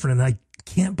is different, and I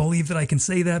can't believe that I can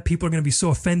say that. People are going to be so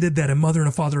offended that a mother and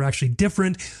a father are actually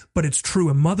different, but it's true.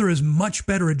 A mother is much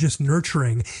better at just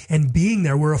nurturing and being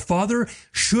there, where a father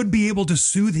should be able to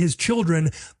soothe his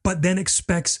children, but then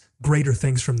expects greater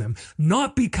things from them.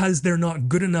 Not because they're not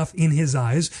good enough in his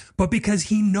eyes, but because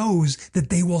he knows that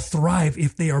they will thrive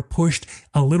if they are pushed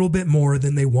a little bit more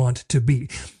than they want to be.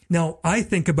 Now, I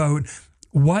think about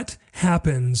what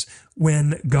happens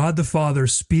when God the Father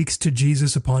speaks to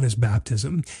Jesus upon his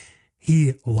baptism.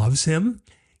 He loves him,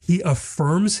 he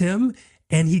affirms him,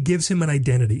 and he gives him an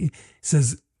identity. He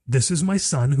says, this is my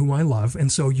son whom I love.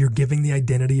 And so you're giving the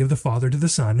identity of the Father to the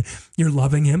Son. You're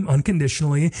loving him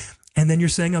unconditionally. And then you're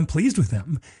saying, I'm pleased with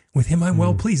him. With him, I'm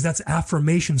well pleased. That's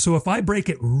affirmation. So if I break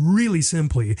it really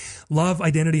simply, love,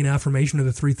 identity, and affirmation are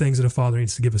the three things that a father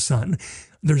needs to give a son.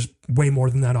 There's way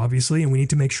more than that, obviously, and we need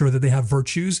to make sure that they have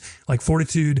virtues like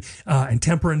fortitude and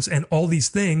temperance and all these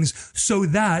things so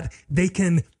that they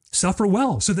can suffer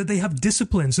well, so that they have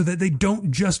discipline, so that they don't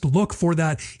just look for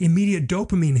that immediate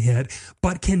dopamine hit,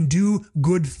 but can do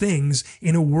good things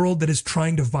in a world that is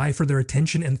trying to vie for their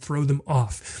attention and throw them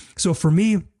off. So for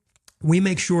me, we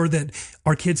make sure that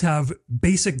our kids have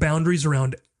basic boundaries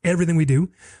around everything we do.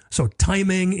 So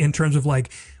timing in terms of like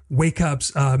wake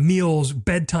ups, meals,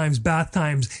 bedtimes, bath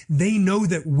times, they know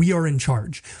that we are in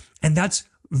charge. And that's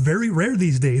very rare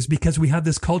these days because we have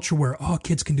this culture where,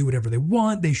 kids can do whatever they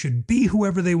want. They should be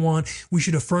whoever they want. We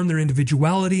should affirm their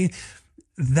individuality.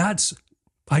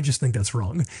 I just think that's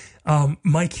wrong.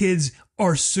 My kids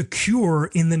are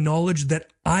secure in the knowledge that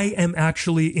I am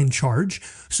actually in charge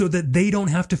so that they don't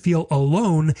have to feel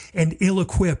alone and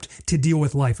ill-equipped to deal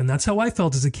with life. And that's how I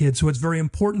felt as a kid. So it's very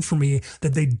important for me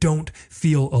that they don't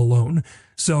feel alone.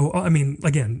 So, I mean,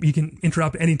 again, you can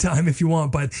interrupt anytime if you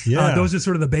want, but those are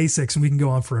sort of the basics, and we can go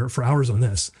on for hours on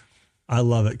this. I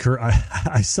love it, Curt.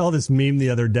 I saw this meme the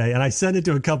other day, and I sent it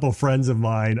to a couple friends of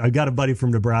mine. I got a buddy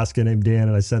from Nebraska named Dan,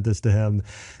 and I sent this to him,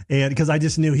 and because I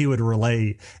just knew he would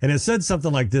relate. And it said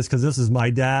something like this, because this is my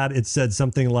dad. It said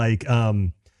something like,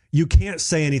 you can't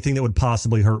say anything that would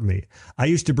possibly hurt me. I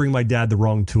used to bring my dad the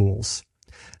wrong tools.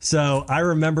 So I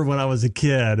remember when I was a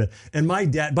kid, and my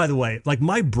dad, by the way, like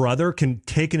my brother can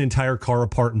take an entire car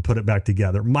apart and put it back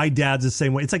together. My dad's the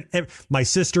same way. It's like my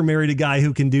sister married a guy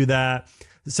who can do that.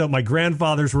 So my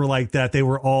grandfathers were like that. They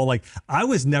were all like, I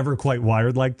was never quite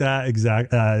wired like that,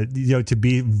 to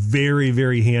be very,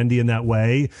 very handy in that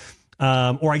way.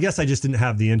 Or I guess I just didn't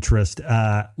have the interest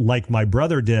like my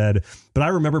brother did. But I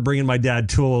remember bringing my dad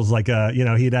tools like,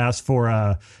 he'd ask for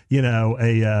a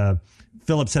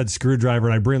Phillips head screwdriver,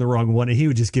 and I bring the wrong one, and he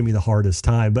would just give me the hardest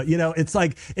time. But, it's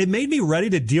like it made me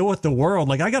ready to deal with the world.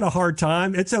 Like, I got a hard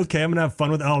time. It's okay. I'm going to have fun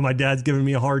with it. Oh, my dad's giving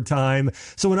me a hard time.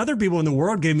 So when other people in the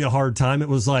world gave me a hard time, it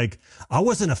was like I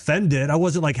wasn't offended. I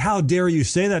wasn't like, how dare you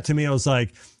say that to me? I was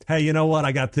like, hey, you know what?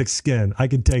 I got thick skin. I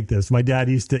can take this. My dad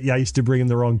used to bring him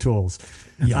the wrong tools.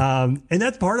 Yeah. And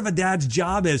that's part of a dad's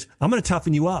job is I'm going to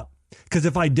toughen you up, because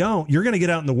if I don't, you're going to get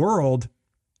out in the world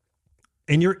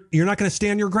and you're not going to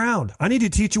stand your ground. I need to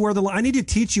teach you I need to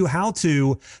teach you how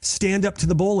to stand up to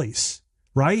the bullies,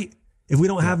 right? If we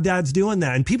don't have dads doing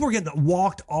that, and people are getting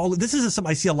walked this is something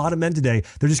I see a lot of men today.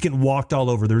 They're just getting walked all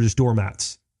over. They're just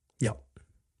doormats. Yep.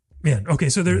 Man, okay,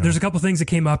 so there's a couple things that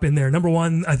came up in there. Number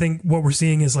one, I think what we're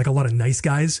seeing is like a lot of nice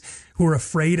guys who are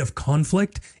afraid of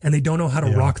conflict, and they don't know how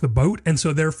to rock the boat, and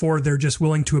so therefore they're just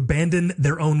willing to abandon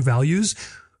their own values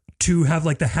to have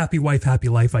like the happy wife, happy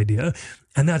life idea.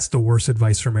 And that's the worst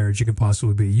advice for marriage you can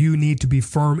possibly be. You need to be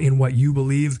firm in what you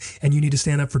believe, and you need to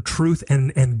stand up for truth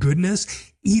and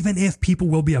goodness, even if people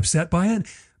will be upset by it,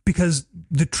 because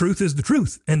the truth is the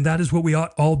truth, and that is what we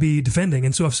ought all be defending.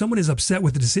 And so if someone is upset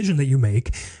with the decision that you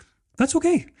make, that's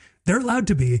okay. They're allowed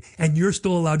to be, and you're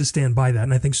still allowed to stand by that.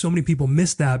 And I think so many people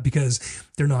miss that because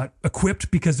they're not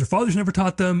equipped, because their fathers never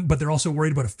taught them, but they're also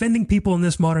worried about offending people in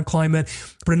this modern climate.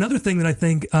 But another thing that I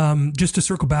think, just to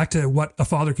circle back to what a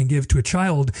father can give to a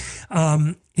child,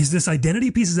 is this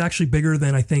identity piece is actually bigger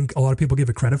than I think a lot of people give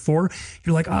it credit for.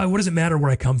 You're like, what does it matter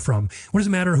where I come from? What does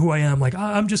it matter who I am? Like,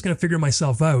 I'm just going to figure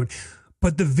myself out.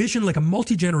 But the vision, like a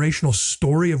multi-generational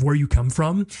story of where you come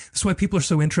from, that's why people are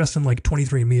so interested in like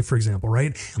 23andMe, for example,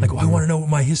 right? Like, I want to know what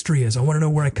my history is. I want to know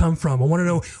where I come from. I want to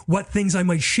know what things I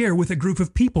might share with a group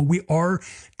of people. We are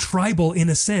tribal in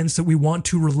a sense that we want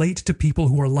to relate to people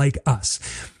who are like us.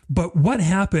 But what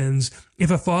happens if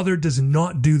a father does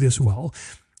not do this well?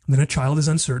 Then a child is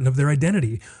uncertain of their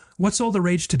identity. What's all the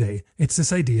rage today? It's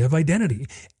this idea of identity.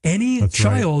 Any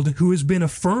child who has been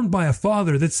affirmed by a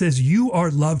father that says you are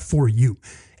loved for you,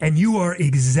 and you are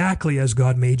exactly as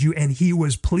God made you, and he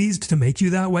was pleased to make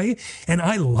you that way, and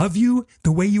I love you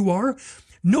the way you are.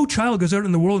 No child goes out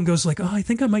in the world and goes like, I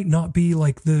think I might not be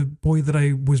like the boy that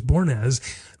I was born as.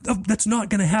 That's not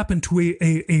going to happen to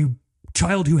a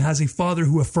child who has a father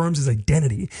who affirms his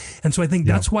identity. And so I think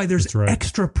that's why there's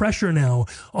extra pressure now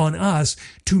on us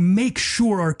to make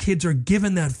sure our kids are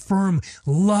given that firm,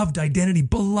 loved identity,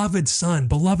 beloved son,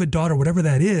 beloved daughter, whatever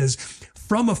that is,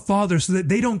 from a father, so that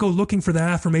they don't go looking for that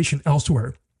affirmation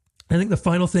elsewhere. I think the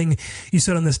final thing you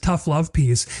said on this tough love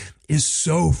piece is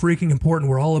so freaking important.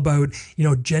 We're all about,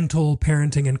 gentle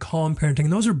parenting and calm parenting.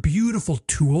 And those are beautiful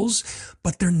tools,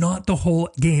 but they're not the whole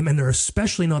game. And they're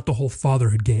especially not the whole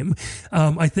fatherhood game.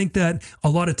 I think that a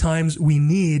lot of times we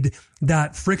need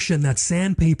that friction, that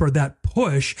sandpaper, that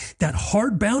push, that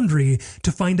hard boundary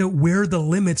to find out where the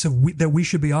limits that we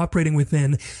should be operating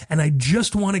within. And I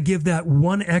just want to give that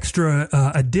one extra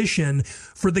addition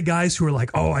for the guys who are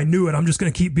like, I knew it. I'm just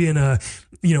going to keep being a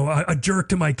jerk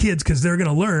to my kids because they're going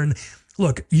to learn.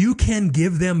 Look, you can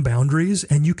give them boundaries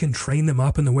and you can train them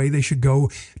up in the way they should go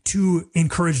to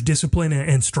encourage discipline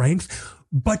and strength,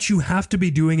 but you have to be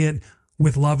doing it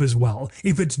with love as well.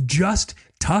 If it's just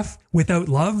tough without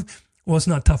love, well, it's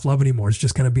not tough love anymore. It's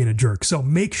just kind of being a jerk. So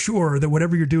make sure that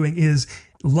whatever you're doing is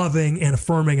loving and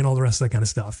affirming and all the rest of that kind of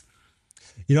stuff.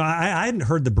 I hadn't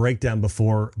heard the breakdown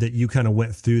before that you kind of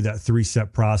went through that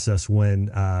 3-step process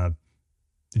when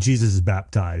Jesus is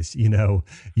baptized.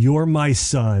 You're my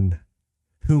son,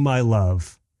 whom I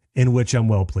love, in which I'm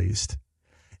well pleased.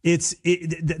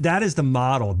 That is the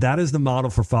model. That is the model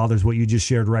for fathers, what you just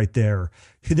shared right there.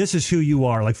 This is who you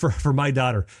are. Like for my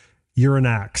daughter, you're an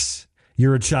axe.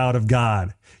 You're a child of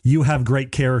God. You have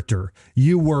great character.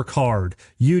 You work hard.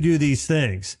 You do these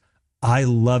things. I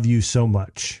love you so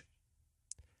much.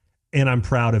 And I'm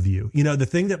proud of you. The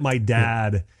thing that my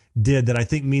dad did that I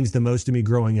think means the most to me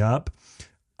growing up,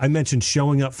 I mentioned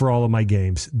showing up for all of my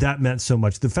games. That meant so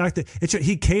much. The fact that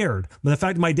he cared, but the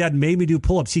fact that my dad made me do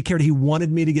pull-ups, he cared. He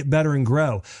wanted me to get better and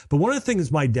grow. But one of the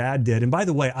things my dad did, and by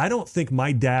the way, I don't think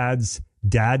my dad's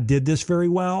dad did this very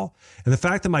well. And the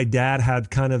fact that my dad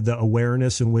had kind of the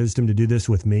awareness and wisdom to do this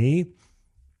with me,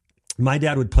 my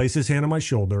dad would place his hand on my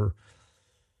shoulder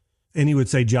and he would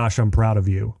say, Josh, I'm proud of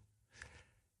you.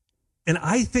 And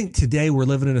I think today we're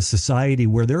living in a society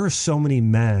where there are so many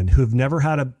men who have never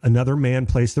had another man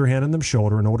place their hand on their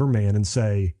shoulder, an older man, and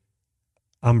say,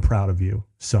 I'm proud of you,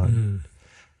 son.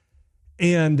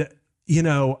 And, you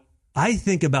know, I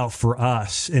think about for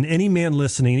us and any man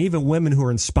listening, and even women who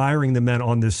are inspiring the men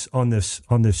on this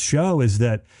show, is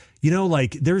that, you know,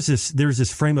 like there's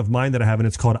this frame of mind that I have, and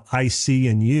it's called I see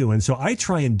in you. And so I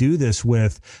try and do this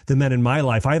with the men in my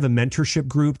life. I have a mentorship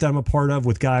group that I'm a part of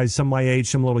with guys, some my age,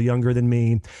 some a little younger than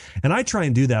me. And I try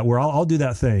and do that where I'll do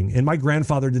that thing. And my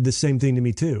grandfather did the same thing to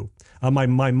me too. My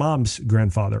mom's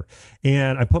grandfather.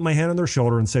 And I put my hand on their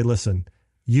shoulder and say, listen,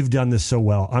 you've done this so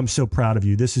well. I'm so proud of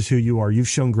you. This is who you are. You've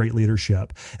shown great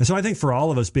leadership. And so I think for all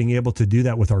of us being able to do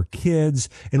that with our kids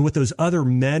and with those other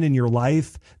men in your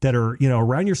life that are, you know,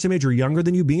 around your same age or younger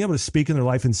than you, being able to speak in their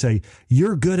life and say,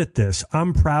 you're good at this.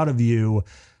 I'm proud of you.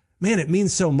 Man, it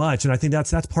means so much. And I think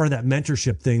that's part of that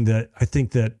mentorship thing that I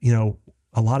think that, you know,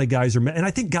 a lot of guys are, and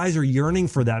I think guys are yearning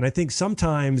for that. And I think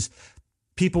sometimes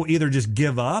people either just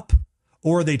give up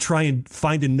or they try and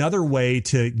find another way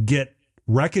to get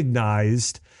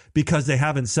recognized because they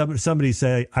haven't somebody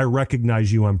say, I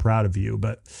recognize you, I'm proud of you.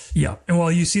 But yeah. And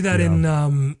well, you see that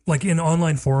in like in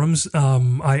online forums.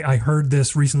 I heard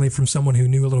this recently from someone who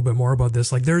knew a little bit more about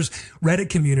this. Like there's Reddit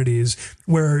communities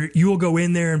where you will go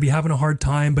in there and be having a hard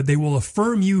time, but they will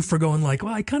affirm you for going like,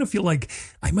 well, I kind of feel like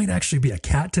I might actually be a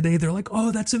cat today. They're like,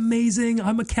 oh, that's amazing.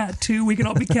 I'm a cat too. We can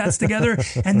all be cats together.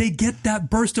 And they get that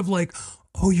burst of like,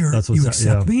 oh, you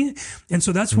accept me? And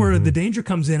so that's where the danger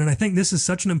comes in. And I think this is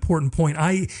such an important point.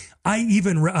 I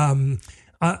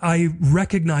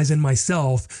recognize in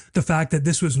myself the fact that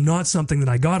this was not something that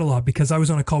I got a lot, because I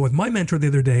was on a call with my mentor the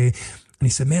other day and he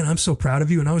said, man, I'm so proud of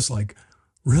you. And I was like,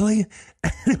 really?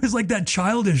 And it was like that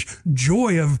childish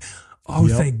joy of, oh,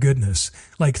 thank goodness.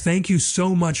 Like, thank you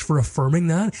so much for affirming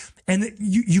that. And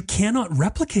you cannot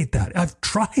replicate that. I've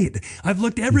tried. I've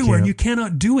looked everywhere and you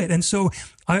cannot do it. And so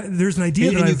there's an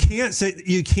idea that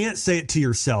you can't say it to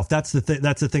yourself. That's the thing.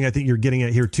 That's the thing I think you're getting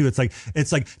at here too. It's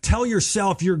like tell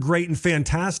yourself you're great and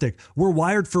fantastic. We're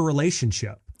wired for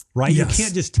relationship, right? Yes. You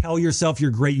can't just tell yourself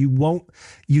you're great.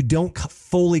 You don't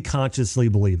fully consciously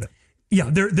believe it. Yeah,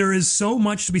 there is so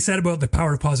much to be said about the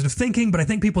power of positive thinking, but I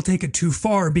think people take it too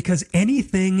far, because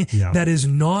anything that is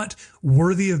not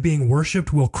worthy of being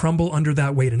worshipped will crumble under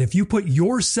that weight. And if you put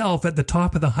yourself at the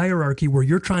top of the hierarchy where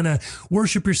you're trying to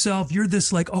worship yourself, you're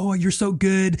this like, oh, you're so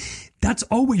good. That's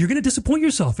always, you're going to disappoint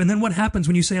yourself. And then what happens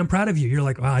when you say, I'm proud of you? You're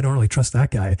like, oh, I don't really trust that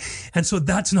guy. And so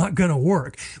that's not going to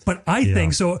work. But I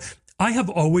think so. I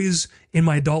have always in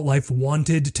my adult life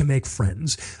wanted to make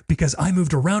friends because I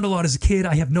moved around a lot as a kid.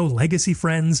 I have no legacy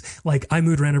friends. Like I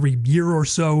moved around every year or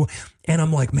so. And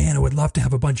I'm like, man, I would love to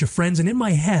have a bunch of friends. And in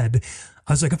my head,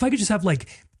 I was like, if I could just have like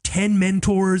 10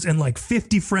 mentors and like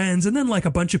 50 friends and then like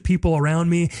a bunch of people around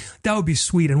me, that would be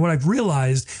sweet. And what I've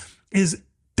realized is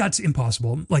that's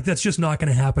impossible. Like that's just not going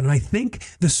to happen. And I think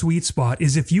the sweet spot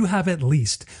is if you have at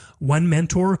least one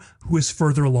mentor who is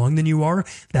further along than you are.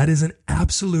 That is an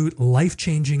absolute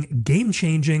life-changing,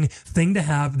 game-changing thing to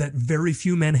have that very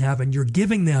few men have. And you're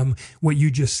giving them what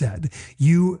you just said.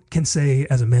 You can say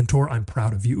as a mentor, I'm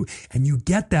proud of you. And you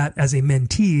get that as a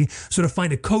mentee. So to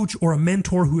find a coach or a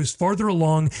mentor who is farther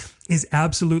along is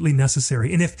absolutely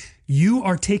necessary. And if you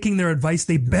are taking their advice,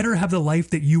 they better have the life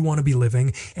that you want to be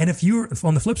living. And if you're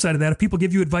on the flip side of that, if people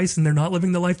give you advice and they're not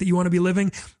living the life that you want to be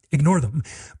living, ignore them.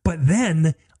 But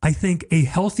then I think a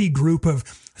healthy group of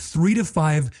 3 to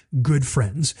 5 good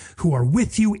friends who are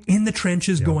with you in the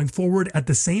trenches going forward at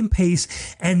the same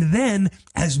pace, and then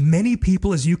as many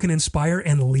people as you can inspire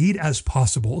and lead as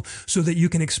possible so that you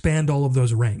can expand all of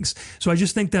those ranks. So I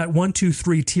just think that 1, 2,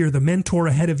 3 tier, the mentor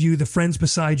ahead of you, the friends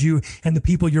beside you, and the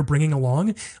people you're bringing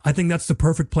along, I think that's the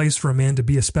perfect place for a man to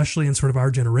be, especially in sort of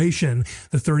our generation,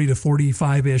 the 30 to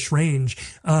 45-ish range.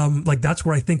 Like that's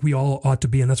where I think we all ought to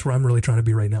be, and that's where I'm really trying to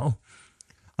be right now.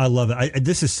 I love it.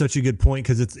 This is such a good point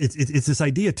because it's this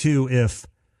idea too.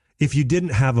 If you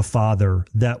didn't have a father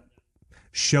that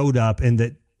showed up and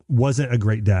that wasn't a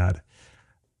great dad,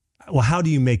 well, how do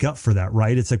you make up for that,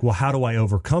 right? It's like, well, how do I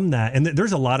overcome that? And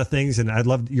there's a lot of things, and I'd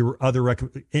love your other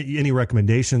any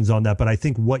recommendations on that. But I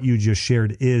think what you just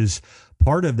shared is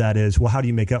part of that is, well, how do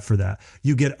you make up for that?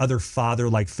 You get other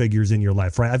father-like figures in your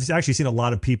life, right? I've actually seen a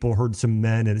lot of people, heard some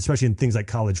men, and especially in things like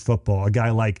college football, a guy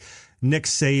like Nick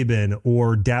Saban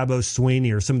or Dabo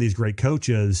Swinney or some of these great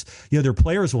coaches, their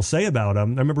players will say about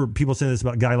them. I remember people saying this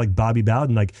about a guy like Bobby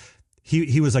Bowden, like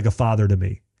he was like a father to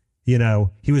me.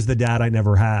 He was the dad I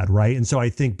never had, right? And so I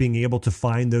think being able to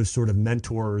find those sort of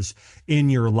mentors in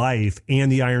your life,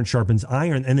 and the iron sharpens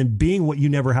iron, and then being what you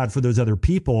never had for those other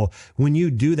people, when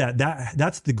you do that,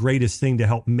 that's the greatest thing to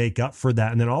help make up for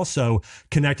that. And then also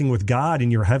connecting with God and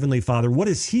your heavenly Father. What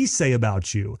does he say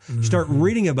about you? Mm-hmm. Start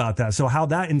reading about that. So how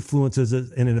that influences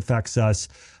us and it affects us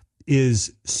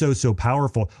is so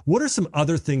powerful. What are some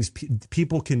other things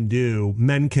people can do,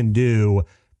 men can do,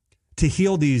 to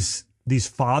heal these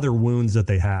father wounds that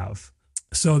they have?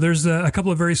 So there's a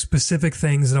couple of very specific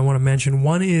things that I want to mention.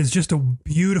 One is just a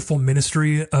beautiful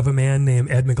ministry of a man named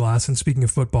Ed McGlasson. Speaking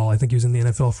of football, I think he was in the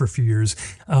NFL for a few years.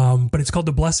 But it's called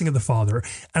The Blessing of the Father.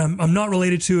 I'm not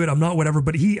related to it. I'm not whatever,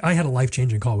 but I had a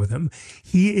life-changing call with him.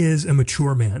 He is a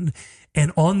mature man.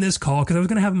 And on this call, because I was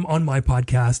going to have him on my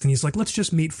podcast, and he's like, let's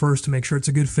just meet first to make sure it's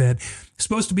a good fit. It's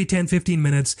supposed to be 10, 15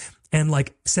 minutes. And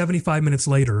like 75 minutes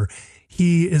later,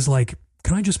 he is like,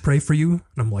 can I just pray for you? And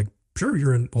I'm like, sure,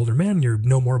 you're an older man. You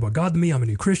know more about God than me. I'm a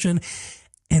new Christian.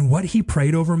 And what he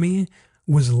prayed over me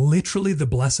was literally the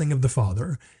blessing of the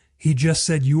Father. He just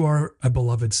said, you are a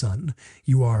beloved son.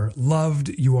 You are loved.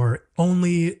 You are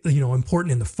only,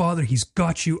 important in the Father. He's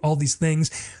got you, all these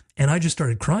things. And I just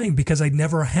started crying because I'd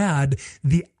never had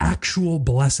the actual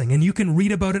blessing. And you can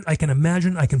read about it. I can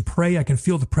imagine, I can pray, I can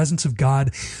feel the presence of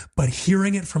God, but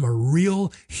hearing it from a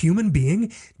real human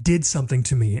being did something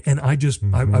to me. And I just,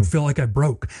 I feel like I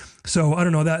broke. So I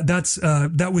don't know,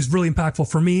 that was really impactful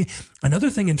for me.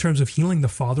 Another thing in terms of healing the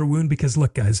father wound, because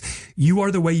look, guys, you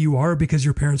are the way you are because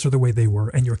your parents are the way they were,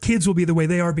 and your kids will be the way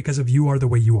they are because of you are the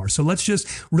way you are. So let's just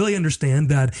really understand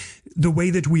that the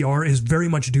way that we are is very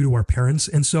much due to our parents.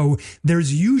 And so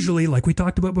there's usually, like we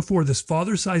talked about before, this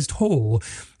father-sized hole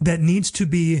that needs to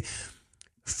be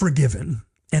forgiven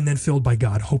and then filled by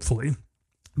God, hopefully.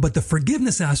 But the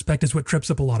forgiveness aspect is what trips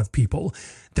up a lot of people.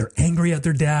 They're angry at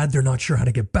their dad. They're not sure how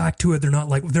to get back to it.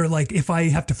 They're like, if I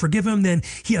have to forgive him, then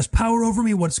he has power over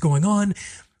me. What's going on?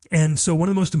 And so one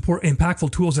of the most important,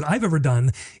 impactful tools that I've ever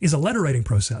done is a letter writing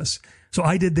process. So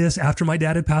I did this after my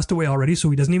dad had passed away already. So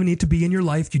he doesn't even need to be in your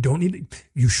life.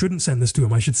 You shouldn't send this to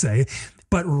him, I should say,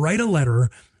 but write a letter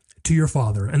to your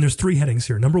father. And there's 3 headings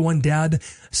here. Number 1, Dad,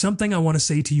 something I want to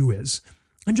say to you is,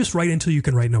 and just write until you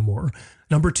can write no more.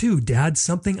 Number 2, Dad,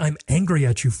 something I'm angry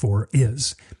at you for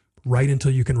is, write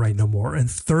until you can write no more. And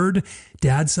 3rd,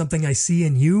 Dad, something I see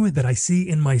in you that I see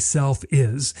in myself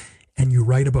is, and you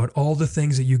write about all the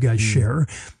things that you guys share.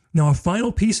 Now, a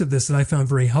final piece of this that I found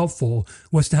very helpful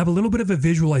was to have a little bit of a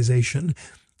visualization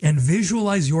and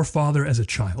visualize your father as a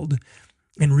child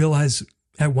and realize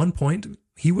at one point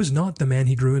he was not the man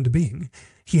he grew into being.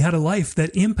 He had a life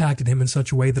that impacted him in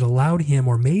such a way that allowed him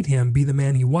or made him be the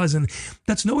man he was. And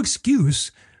that's no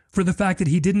excuse for the fact that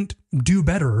he didn't do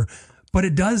better, but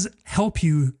it does help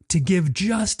you to give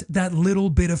just that little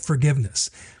bit of forgiveness.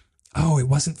 Oh, it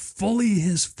wasn't fully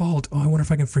his fault. Oh, I wonder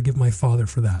if I can forgive my father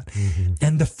for that. Mm-hmm.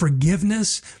 And the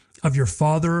forgiveness of your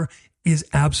father is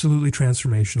absolutely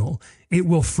transformational. It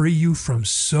will free you from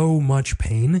so much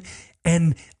pain.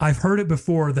 And I've heard it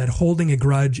before that holding a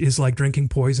grudge is like drinking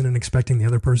poison and expecting the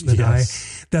other person to die.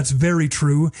 That's very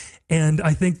true. And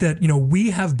I think that,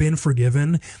 we have been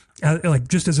forgiven, like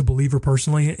just as a believer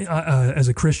personally, as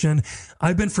a Christian,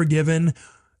 I've been forgiven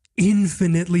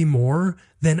infinitely more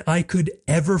than I could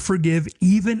ever forgive,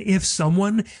 even if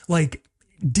someone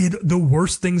did the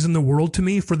worst things in the world to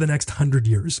me for the next 100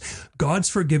 years. God's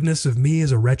forgiveness of me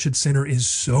as a wretched sinner is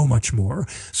so much more.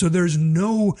 So there's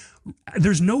no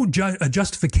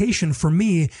justification for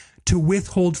me to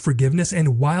withhold forgiveness.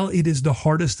 And while it is the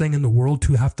hardest thing in the world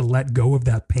to have to let go of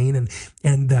that pain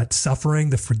and that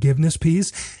suffering, the forgiveness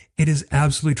piece, it is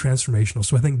absolutely transformational.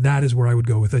 So I think that is where I would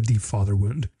go with a deep father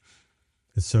wound.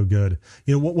 It's so good.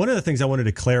 One of the things I wanted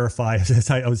to clarify as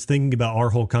I was thinking about our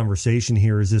whole conversation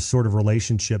here is this sort of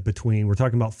relationship between, we're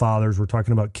talking about fathers, we're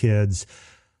talking about kids,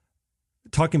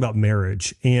 talking about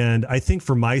marriage. And I think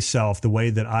for myself, the way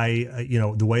that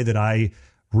I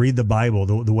read the Bible,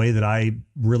 the way that I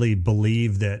really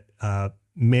believe that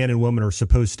man and woman are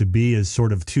supposed to be is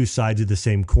sort of 2 sides of the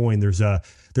same coin. There's a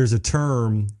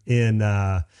term in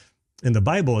the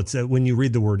Bible. It's when you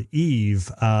read the word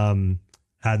Eve,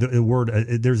 The word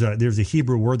there's a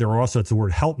Hebrew word there also. It's the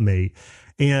word helpmate.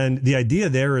 And the idea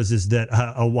there is that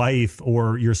a wife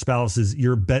or your spouse is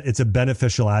it's a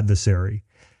beneficial adversary.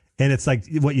 And it's like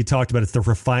what you talked about. It's the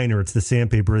refiner. It's the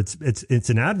sandpaper. It's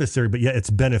an adversary, but yet it's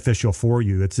beneficial for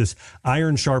you. It's this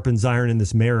iron sharpens iron in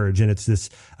this marriage, and it's this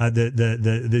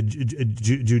the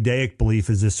Judaic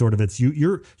belief is this sort of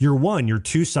you're one. You're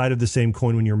two sides of the same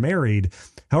coin when you're married.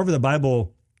 However, the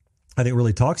Bible, I think,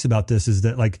 really talks about this is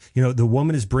that, like, the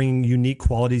woman is bringing unique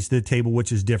qualities to the table,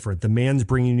 which is different. The man's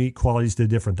bringing unique qualities to the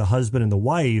different, the husband and the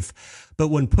wife. But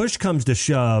when push comes to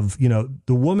shove,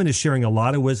 the woman is sharing a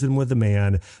lot of wisdom with the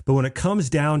man. But when it comes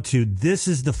down to this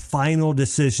is the final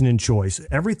decision and choice,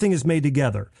 everything is made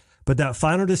together. But that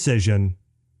final decision,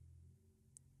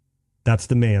 that's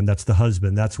the man, that's the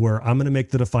husband. That's where I'm going to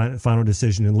make the final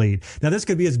decision and lead. Now, this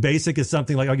could be as basic as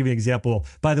something like, I'll give you an example.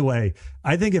 By the way,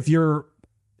 I think if you're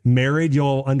married,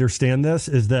 you'll understand this,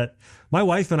 is that my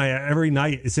wife and I, every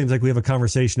night, it seems like we have a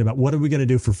conversation about what are we going to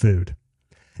do for food.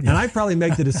 Yeah. And I probably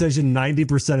make the decision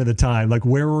 90% of the time, like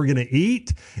where we're going to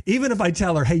eat, even if I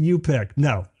tell her, hey, you pick.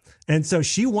 No. And so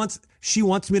she wants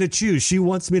me to choose. She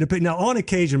wants me to pick. Now, on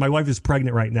occasion, my wife is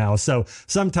pregnant right now. So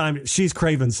sometimes she's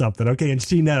craving something. Okay. And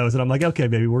she knows. And I'm like, okay,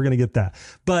 baby, we're going to get that.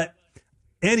 But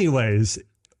anyways,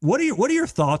 what are your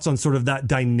thoughts on sort of that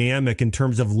dynamic in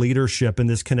terms of leadership and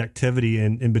this connectivity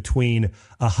in between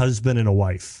a husband and a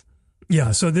wife?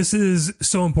 Yeah, so this is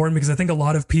so important because I think a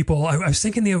lot of people, I was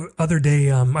thinking the other day,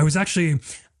 I was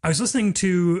listening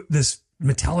to this,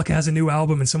 Metallica has a new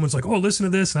album, and someone's like, oh, listen to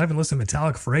this. And I haven't listened to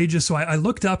Metallica for ages. So I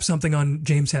looked up something on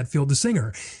James Hetfield, the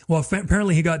singer. Well,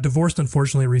 apparently he got divorced,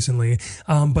 unfortunately, recently.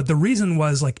 But the reason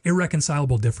was like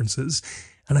irreconcilable differences.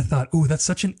 And I thought, ooh, that's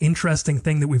such an interesting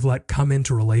thing that we've let come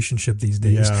into relationship these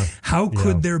days. Yeah, how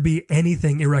could there be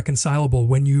anything irreconcilable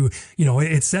when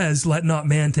it says, let not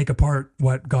man take apart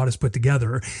what God has put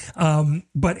together.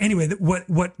 But anyway,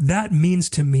 what that means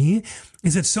to me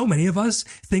is that so many of us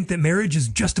think that marriage is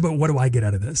just about what do I get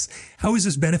out of this? How is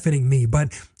this benefiting me?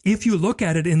 But if you look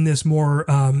at it in this more,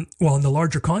 in the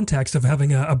larger context of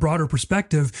having a broader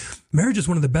perspective, marriage is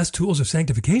one of the best tools of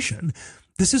sanctification.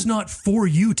 This is not for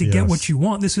you to get what you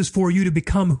want. This is for you to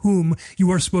become whom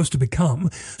you are supposed to become.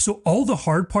 So all the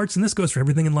hard parts, and this goes for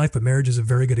everything in life, but marriage is a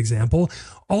very good example.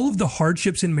 All of the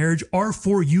hardships in marriage are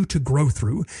for you to grow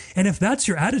through. And if that's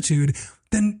your attitude,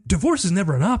 then divorce is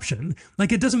never an option.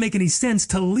 Like, it doesn't make any sense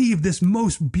to leave this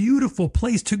most beautiful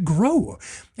place to grow.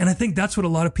 And I think that's what a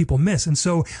lot of people miss. And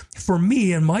so for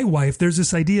me and my wife, there's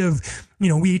this idea of,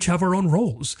 we each have our own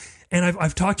roles. And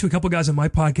I've talked to a couple guys on my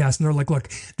podcast, and they're like, look,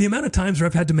 the amount of times where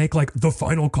I've had to make like the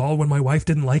final call when my wife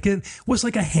didn't like it was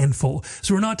like a handful.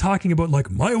 So we're not talking about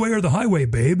like my way or the highway,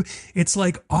 babe. It's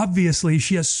like, obviously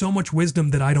she has so much wisdom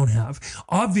that I don't have.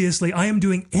 Obviously I am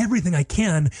doing everything I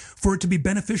can for it to be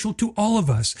beneficial to all of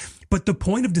us. But the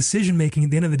point of decision making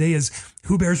at the end of the day is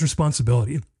who bears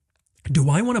responsibility? Do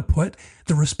I want to put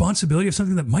the responsibility of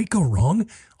something that might go wrong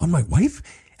on my wife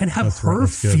and have her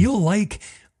feel like,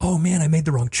 oh man, I made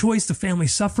the wrong choice, the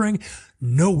family's suffering?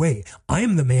 No way. I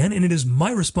am the man, and it is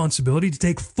my responsibility to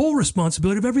take full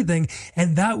responsibility of everything.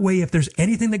 And that way, if there's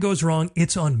anything that goes wrong,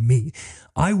 it's on me.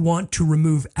 I want to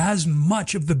remove as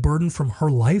much of the burden from her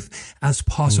life as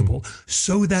possible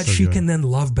so that she can then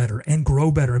love better and grow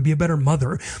better and be a better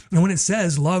mother. And when it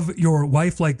says love your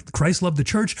wife like Christ loved the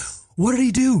church, what did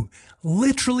he do?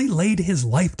 Literally laid his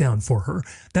life down for her.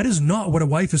 That is not what a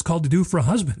wife is called to do for a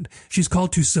husband. She's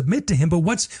called to submit to him. But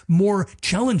what's more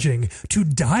challenging, to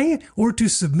die or to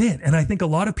submit? And I think a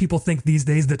lot of people think these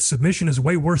days that submission is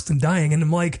way worse than dying. And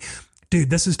I'm like, dude,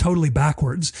 this is totally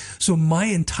backwards. So my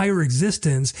entire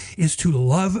existence is to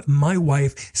love my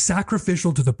wife,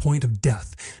 sacrificial to the point of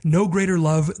death. No greater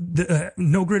love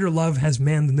has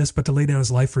man than this, but to lay down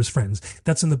his life for his friends.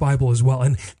 That's in the Bible as well.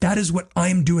 And that is what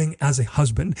I'm doing as a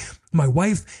husband. My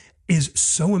wife is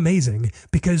so amazing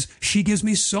because she gives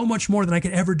me so much more than I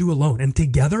could ever do alone. And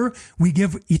together we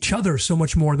give each other so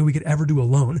much more than we could ever do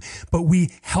alone. But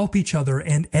we help each other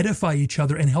and edify each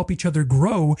other and help each other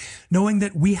grow, knowing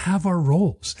that we have our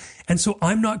roles. And so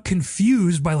I'm not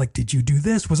confused by like, did you do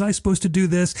this? Was I supposed to do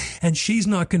this? And she's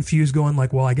not confused going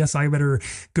like, well, I guess I better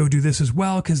go do this as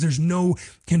well, because there's no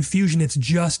confusion. It's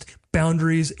just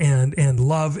boundaries and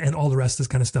love and all the rest of this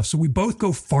kind of stuff. So we both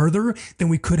go farther than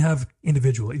we could have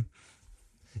individually.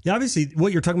 Yeah, obviously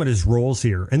what you're talking about is roles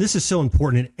here. And this is so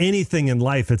important in anything in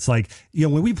life. It's like,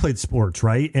 when we played sports,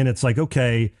 right? And it's like,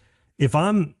 okay, if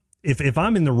I'm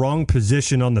in the wrong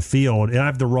position on the field and I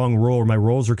have the wrong role, or my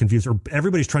roles are confused, or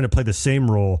everybody's trying to play the same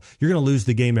role, you're going to lose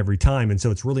the game every time. And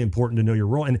so it's really important to know your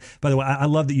role. And by the way, I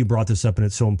love that you brought this up, and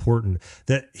it's so important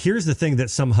that here's the thing that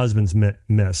some husbands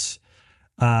miss.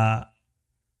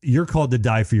 you're called to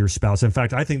die for your spouse. In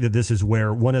fact, I think that this is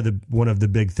where one of the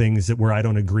big things that where I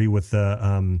don't agree with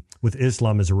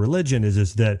Islam as a religion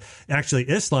is that actually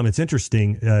Islam, it's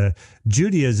interesting.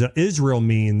 Judaism, Israel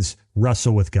means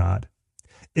wrestle with God.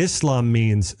 Islam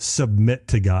means submit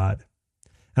to God.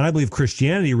 And I believe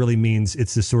Christianity really means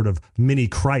it's this sort of mini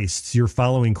Christ. You're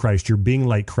following Christ. You're being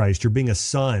like Christ. You're being a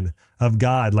son of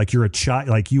God, like you're a child,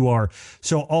 like you are.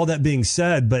 So all that being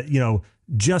said, but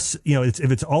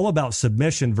if it's all about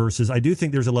submission versus, I do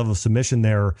think there's a level of submission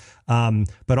there.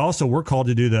 But also we're called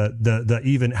to do the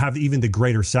even the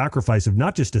greater sacrifice of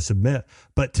not just to submit,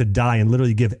 but to die and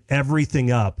literally give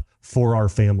everything up for our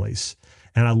families.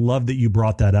 And I love that you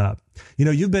brought that up.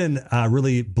 You've been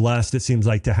really blessed, it seems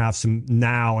like, to have some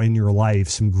now in your life,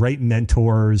 some great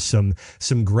mentors,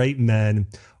 some great men.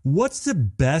 What's the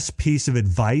best piece of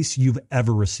advice you've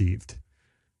ever received?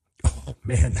 Oh,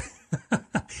 man.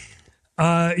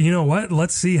 You know what?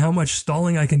 Let's see how much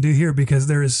stalling I can do here because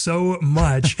there is so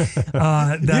much.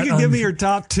 That you can give me your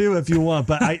top two if you want,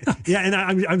 but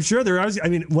I'm sure there are. I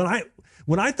mean,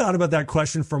 when I thought about that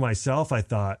question for myself, I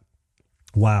thought,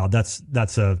 wow,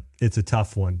 it's a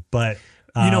tough one. But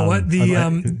you know what?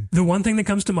 The one thing that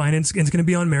comes to mind, it's going to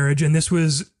be on marriage, and this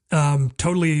was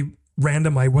totally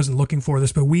random. I wasn't looking for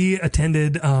this, but we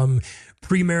attended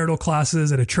premarital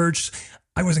classes at a church.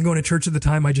 I wasn't going to church at the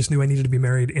time. I just knew I needed to be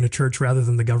married in a church rather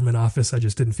than the government office. I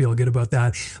just didn't feel good about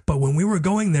that. But when we were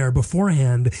going there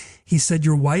beforehand, he said,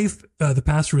 your wife, the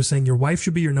pastor was saying, your wife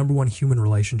should be your number one human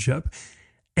relationship.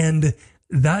 And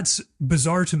that's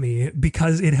bizarre to me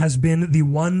because it has been the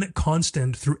one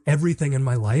constant through everything in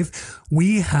my life.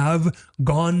 We have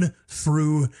gone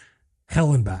through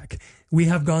hell and back. We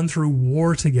have gone through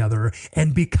war together.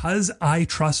 And because I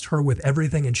trust her with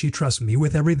everything and she trusts me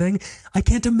with everything, I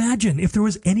can't imagine if there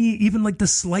was even like the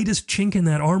slightest chink in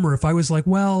that armor. If I was like,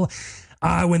 well,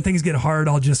 when things get hard,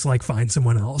 I'll just like find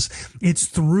someone else. It's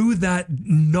through that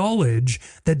knowledge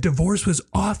that divorce was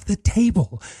off the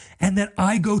table and that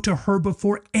I go to her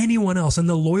before anyone else and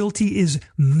the loyalty is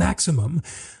maximum.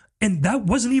 And that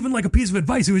wasn't even like a piece of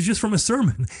advice. It was just from a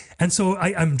sermon. And so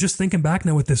I'm just thinking back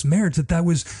now with this marriage that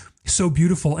was so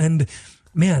beautiful. And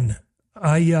man,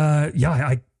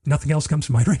 nothing else comes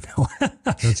to mind right now.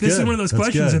 This is one of those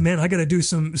questions that, man, I got to do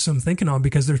some thinking on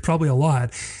because there's probably a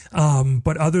lot.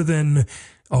 But other than,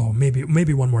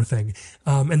 maybe one more thing.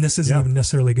 And this isn't even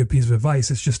necessarily a good piece of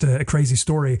advice. It's just a crazy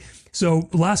story. So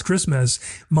last Christmas,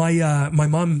 my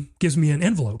mom gives me an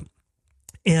envelope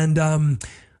and,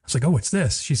 I was like, oh, what's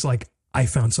this? She's like, I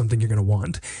found something you're going to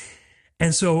want.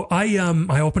 And so I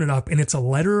open it up and it's a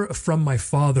letter from my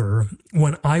father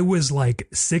when I was like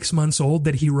 6 months old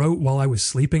that he wrote while I was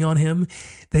sleeping on him.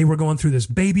 They were going through this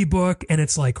baby book and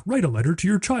it's like, write a letter to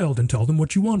your child and tell them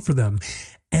what you want for them.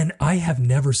 And I have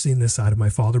never seen this side of my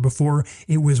father before.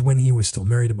 It was when he was still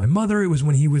married to my mother. It was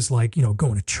when he was like,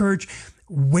 going to church.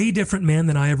 Way different man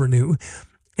than I ever knew.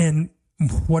 And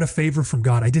what a favor from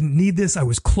God. I didn't need this. I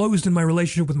was closed in my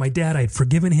relationship with my dad. I had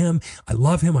forgiven him. I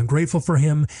love him. I'm grateful for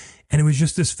him. And it was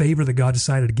just this favor that God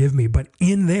decided to give me. But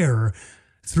in there,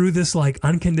 through this like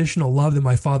unconditional love that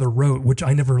my father wrote, which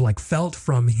I never like felt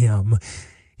from him,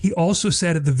 he also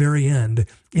said at the very end,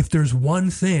 if there's one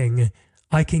thing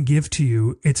I can give to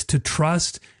you, it's to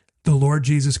trust the Lord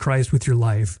Jesus Christ with your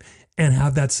life and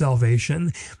have that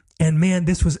salvation. And man,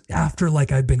 this was after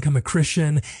like I'd become a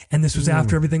Christian and this was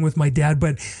after everything with my dad.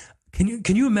 But can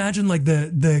you imagine like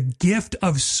the gift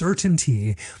of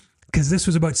certainty? Because this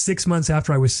was about 6 months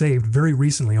after I was saved, very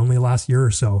recently, only last year or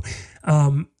so.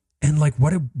 And like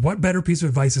what better piece of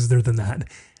advice is there than that?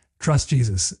 Trust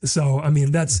Jesus. So, I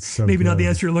mean, that's so maybe good. Not the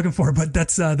answer you're looking for, but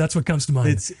that's what comes to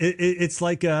mind. It's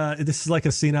like this is like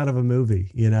a scene out of a movie,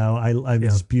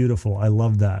 It's beautiful. I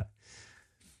love that.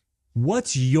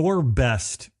 What's your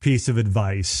best piece of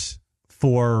advice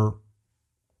for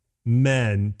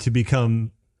men to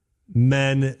become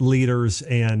men leaders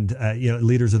and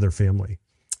leaders of their family?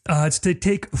 It's to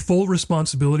take full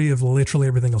responsibility of literally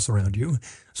everything else around you.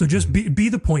 So just be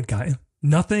the point guy.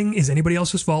 Nothing is anybody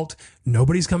else's fault.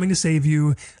 Nobody's coming to save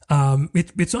you.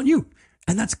 It's on you.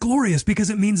 And that's glorious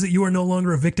because it means that you are no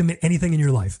longer a victim in anything in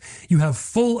your life. You have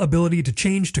full ability to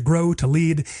change, to grow, to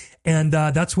lead. And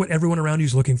that's what everyone around you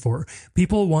is looking for.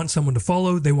 People want someone to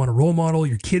follow. They want a role model.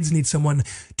 Your kids need someone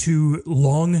to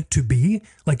long to be.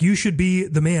 Like you should be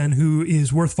the man who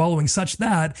is worth following such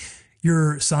that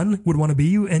your son would want to be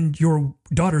you and your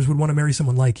daughters would want to marry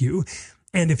someone like you.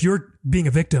 And if you're being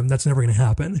a victim, that's never going to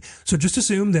happen. So just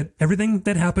assume that everything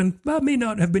that happened may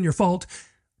not have been your fault.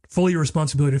 Fully your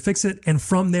responsibility to fix it. And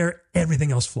from there, everything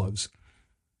else flows.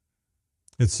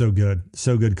 It's so good.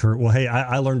 So good, Curt. Well, hey,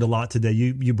 I learned a lot today.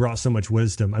 You brought so much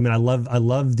wisdom. I mean, I love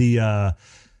the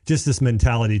just this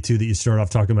mentality too that you started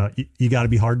off talking about. You got to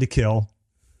be hard to kill.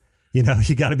 You know,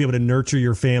 you got to be able to nurture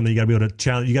your family. You got to be able to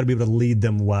challenge. You got to be able to lead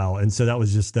them well. And so that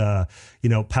was just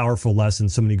powerful lesson.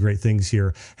 So many great things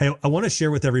here. Hey, I want to share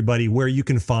with everybody where you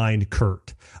can find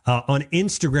Curt. On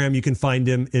Instagram, you can find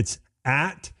him. It's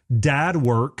at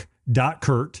dadwork.Curt,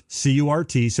 Curt,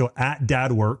 so at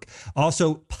dadwork.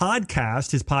 Also,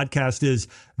 podcast, his podcast is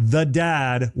the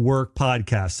Dad Work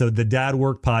Podcast. So the Dad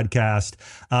Work Podcast.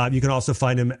 You can also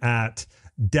find him at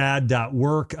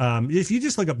dad.work. If you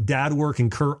just look up Dad Work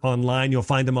and Curt online, you'll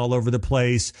find him all over the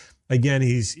place. Again,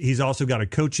 he's also got a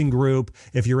coaching group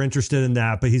if you're interested in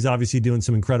that, but he's obviously doing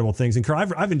some incredible things. And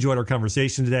Curt, I've enjoyed our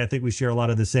conversation today. I think we share a lot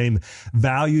of the same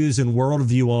values and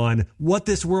worldview on what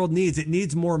this world needs. It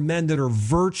needs more men that are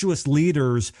virtuous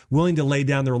leaders willing to lay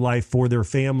down their life for their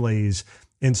families.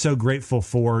 And so grateful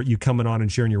for you coming on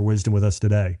and sharing your wisdom with us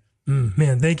today.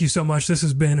 Man, thank you so much. This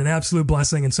has been an absolute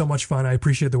blessing and so much fun. I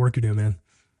appreciate the work you do, man.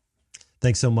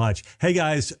 Thanks so much. Hey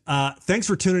guys, thanks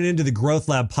for tuning into the Growth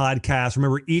Lab podcast.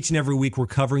 Remember, each and every week we're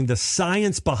covering the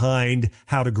science behind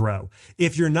how to grow.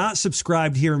 If you're not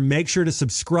subscribed here, make sure to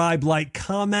subscribe, like,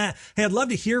 comment. Hey, I'd love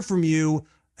to hear from you.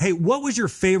 Hey, what was your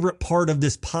favorite part of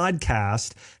this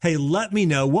podcast? Hey, let me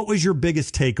know. What was your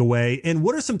biggest takeaway? And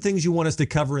what are some things you want us to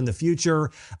cover in the future?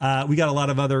 We got a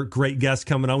lot of other great guests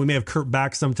coming on. We may have Curt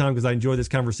back sometime because I enjoy this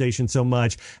conversation so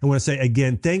much. I want to say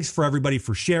again, thanks for everybody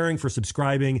for sharing, for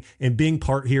subscribing, and being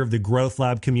part here of the Growth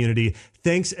Lab community.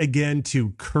 Thanks again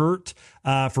to Curt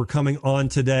for coming on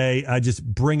today, just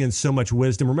bringing so much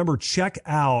wisdom. Remember, check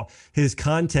out his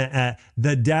content at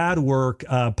the Dad Work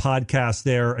podcast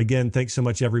there. Again, thanks so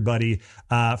much, everybody,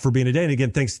 for being today. And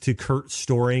again, thanks to Curt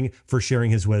Storring for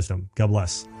sharing his wisdom. God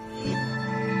bless.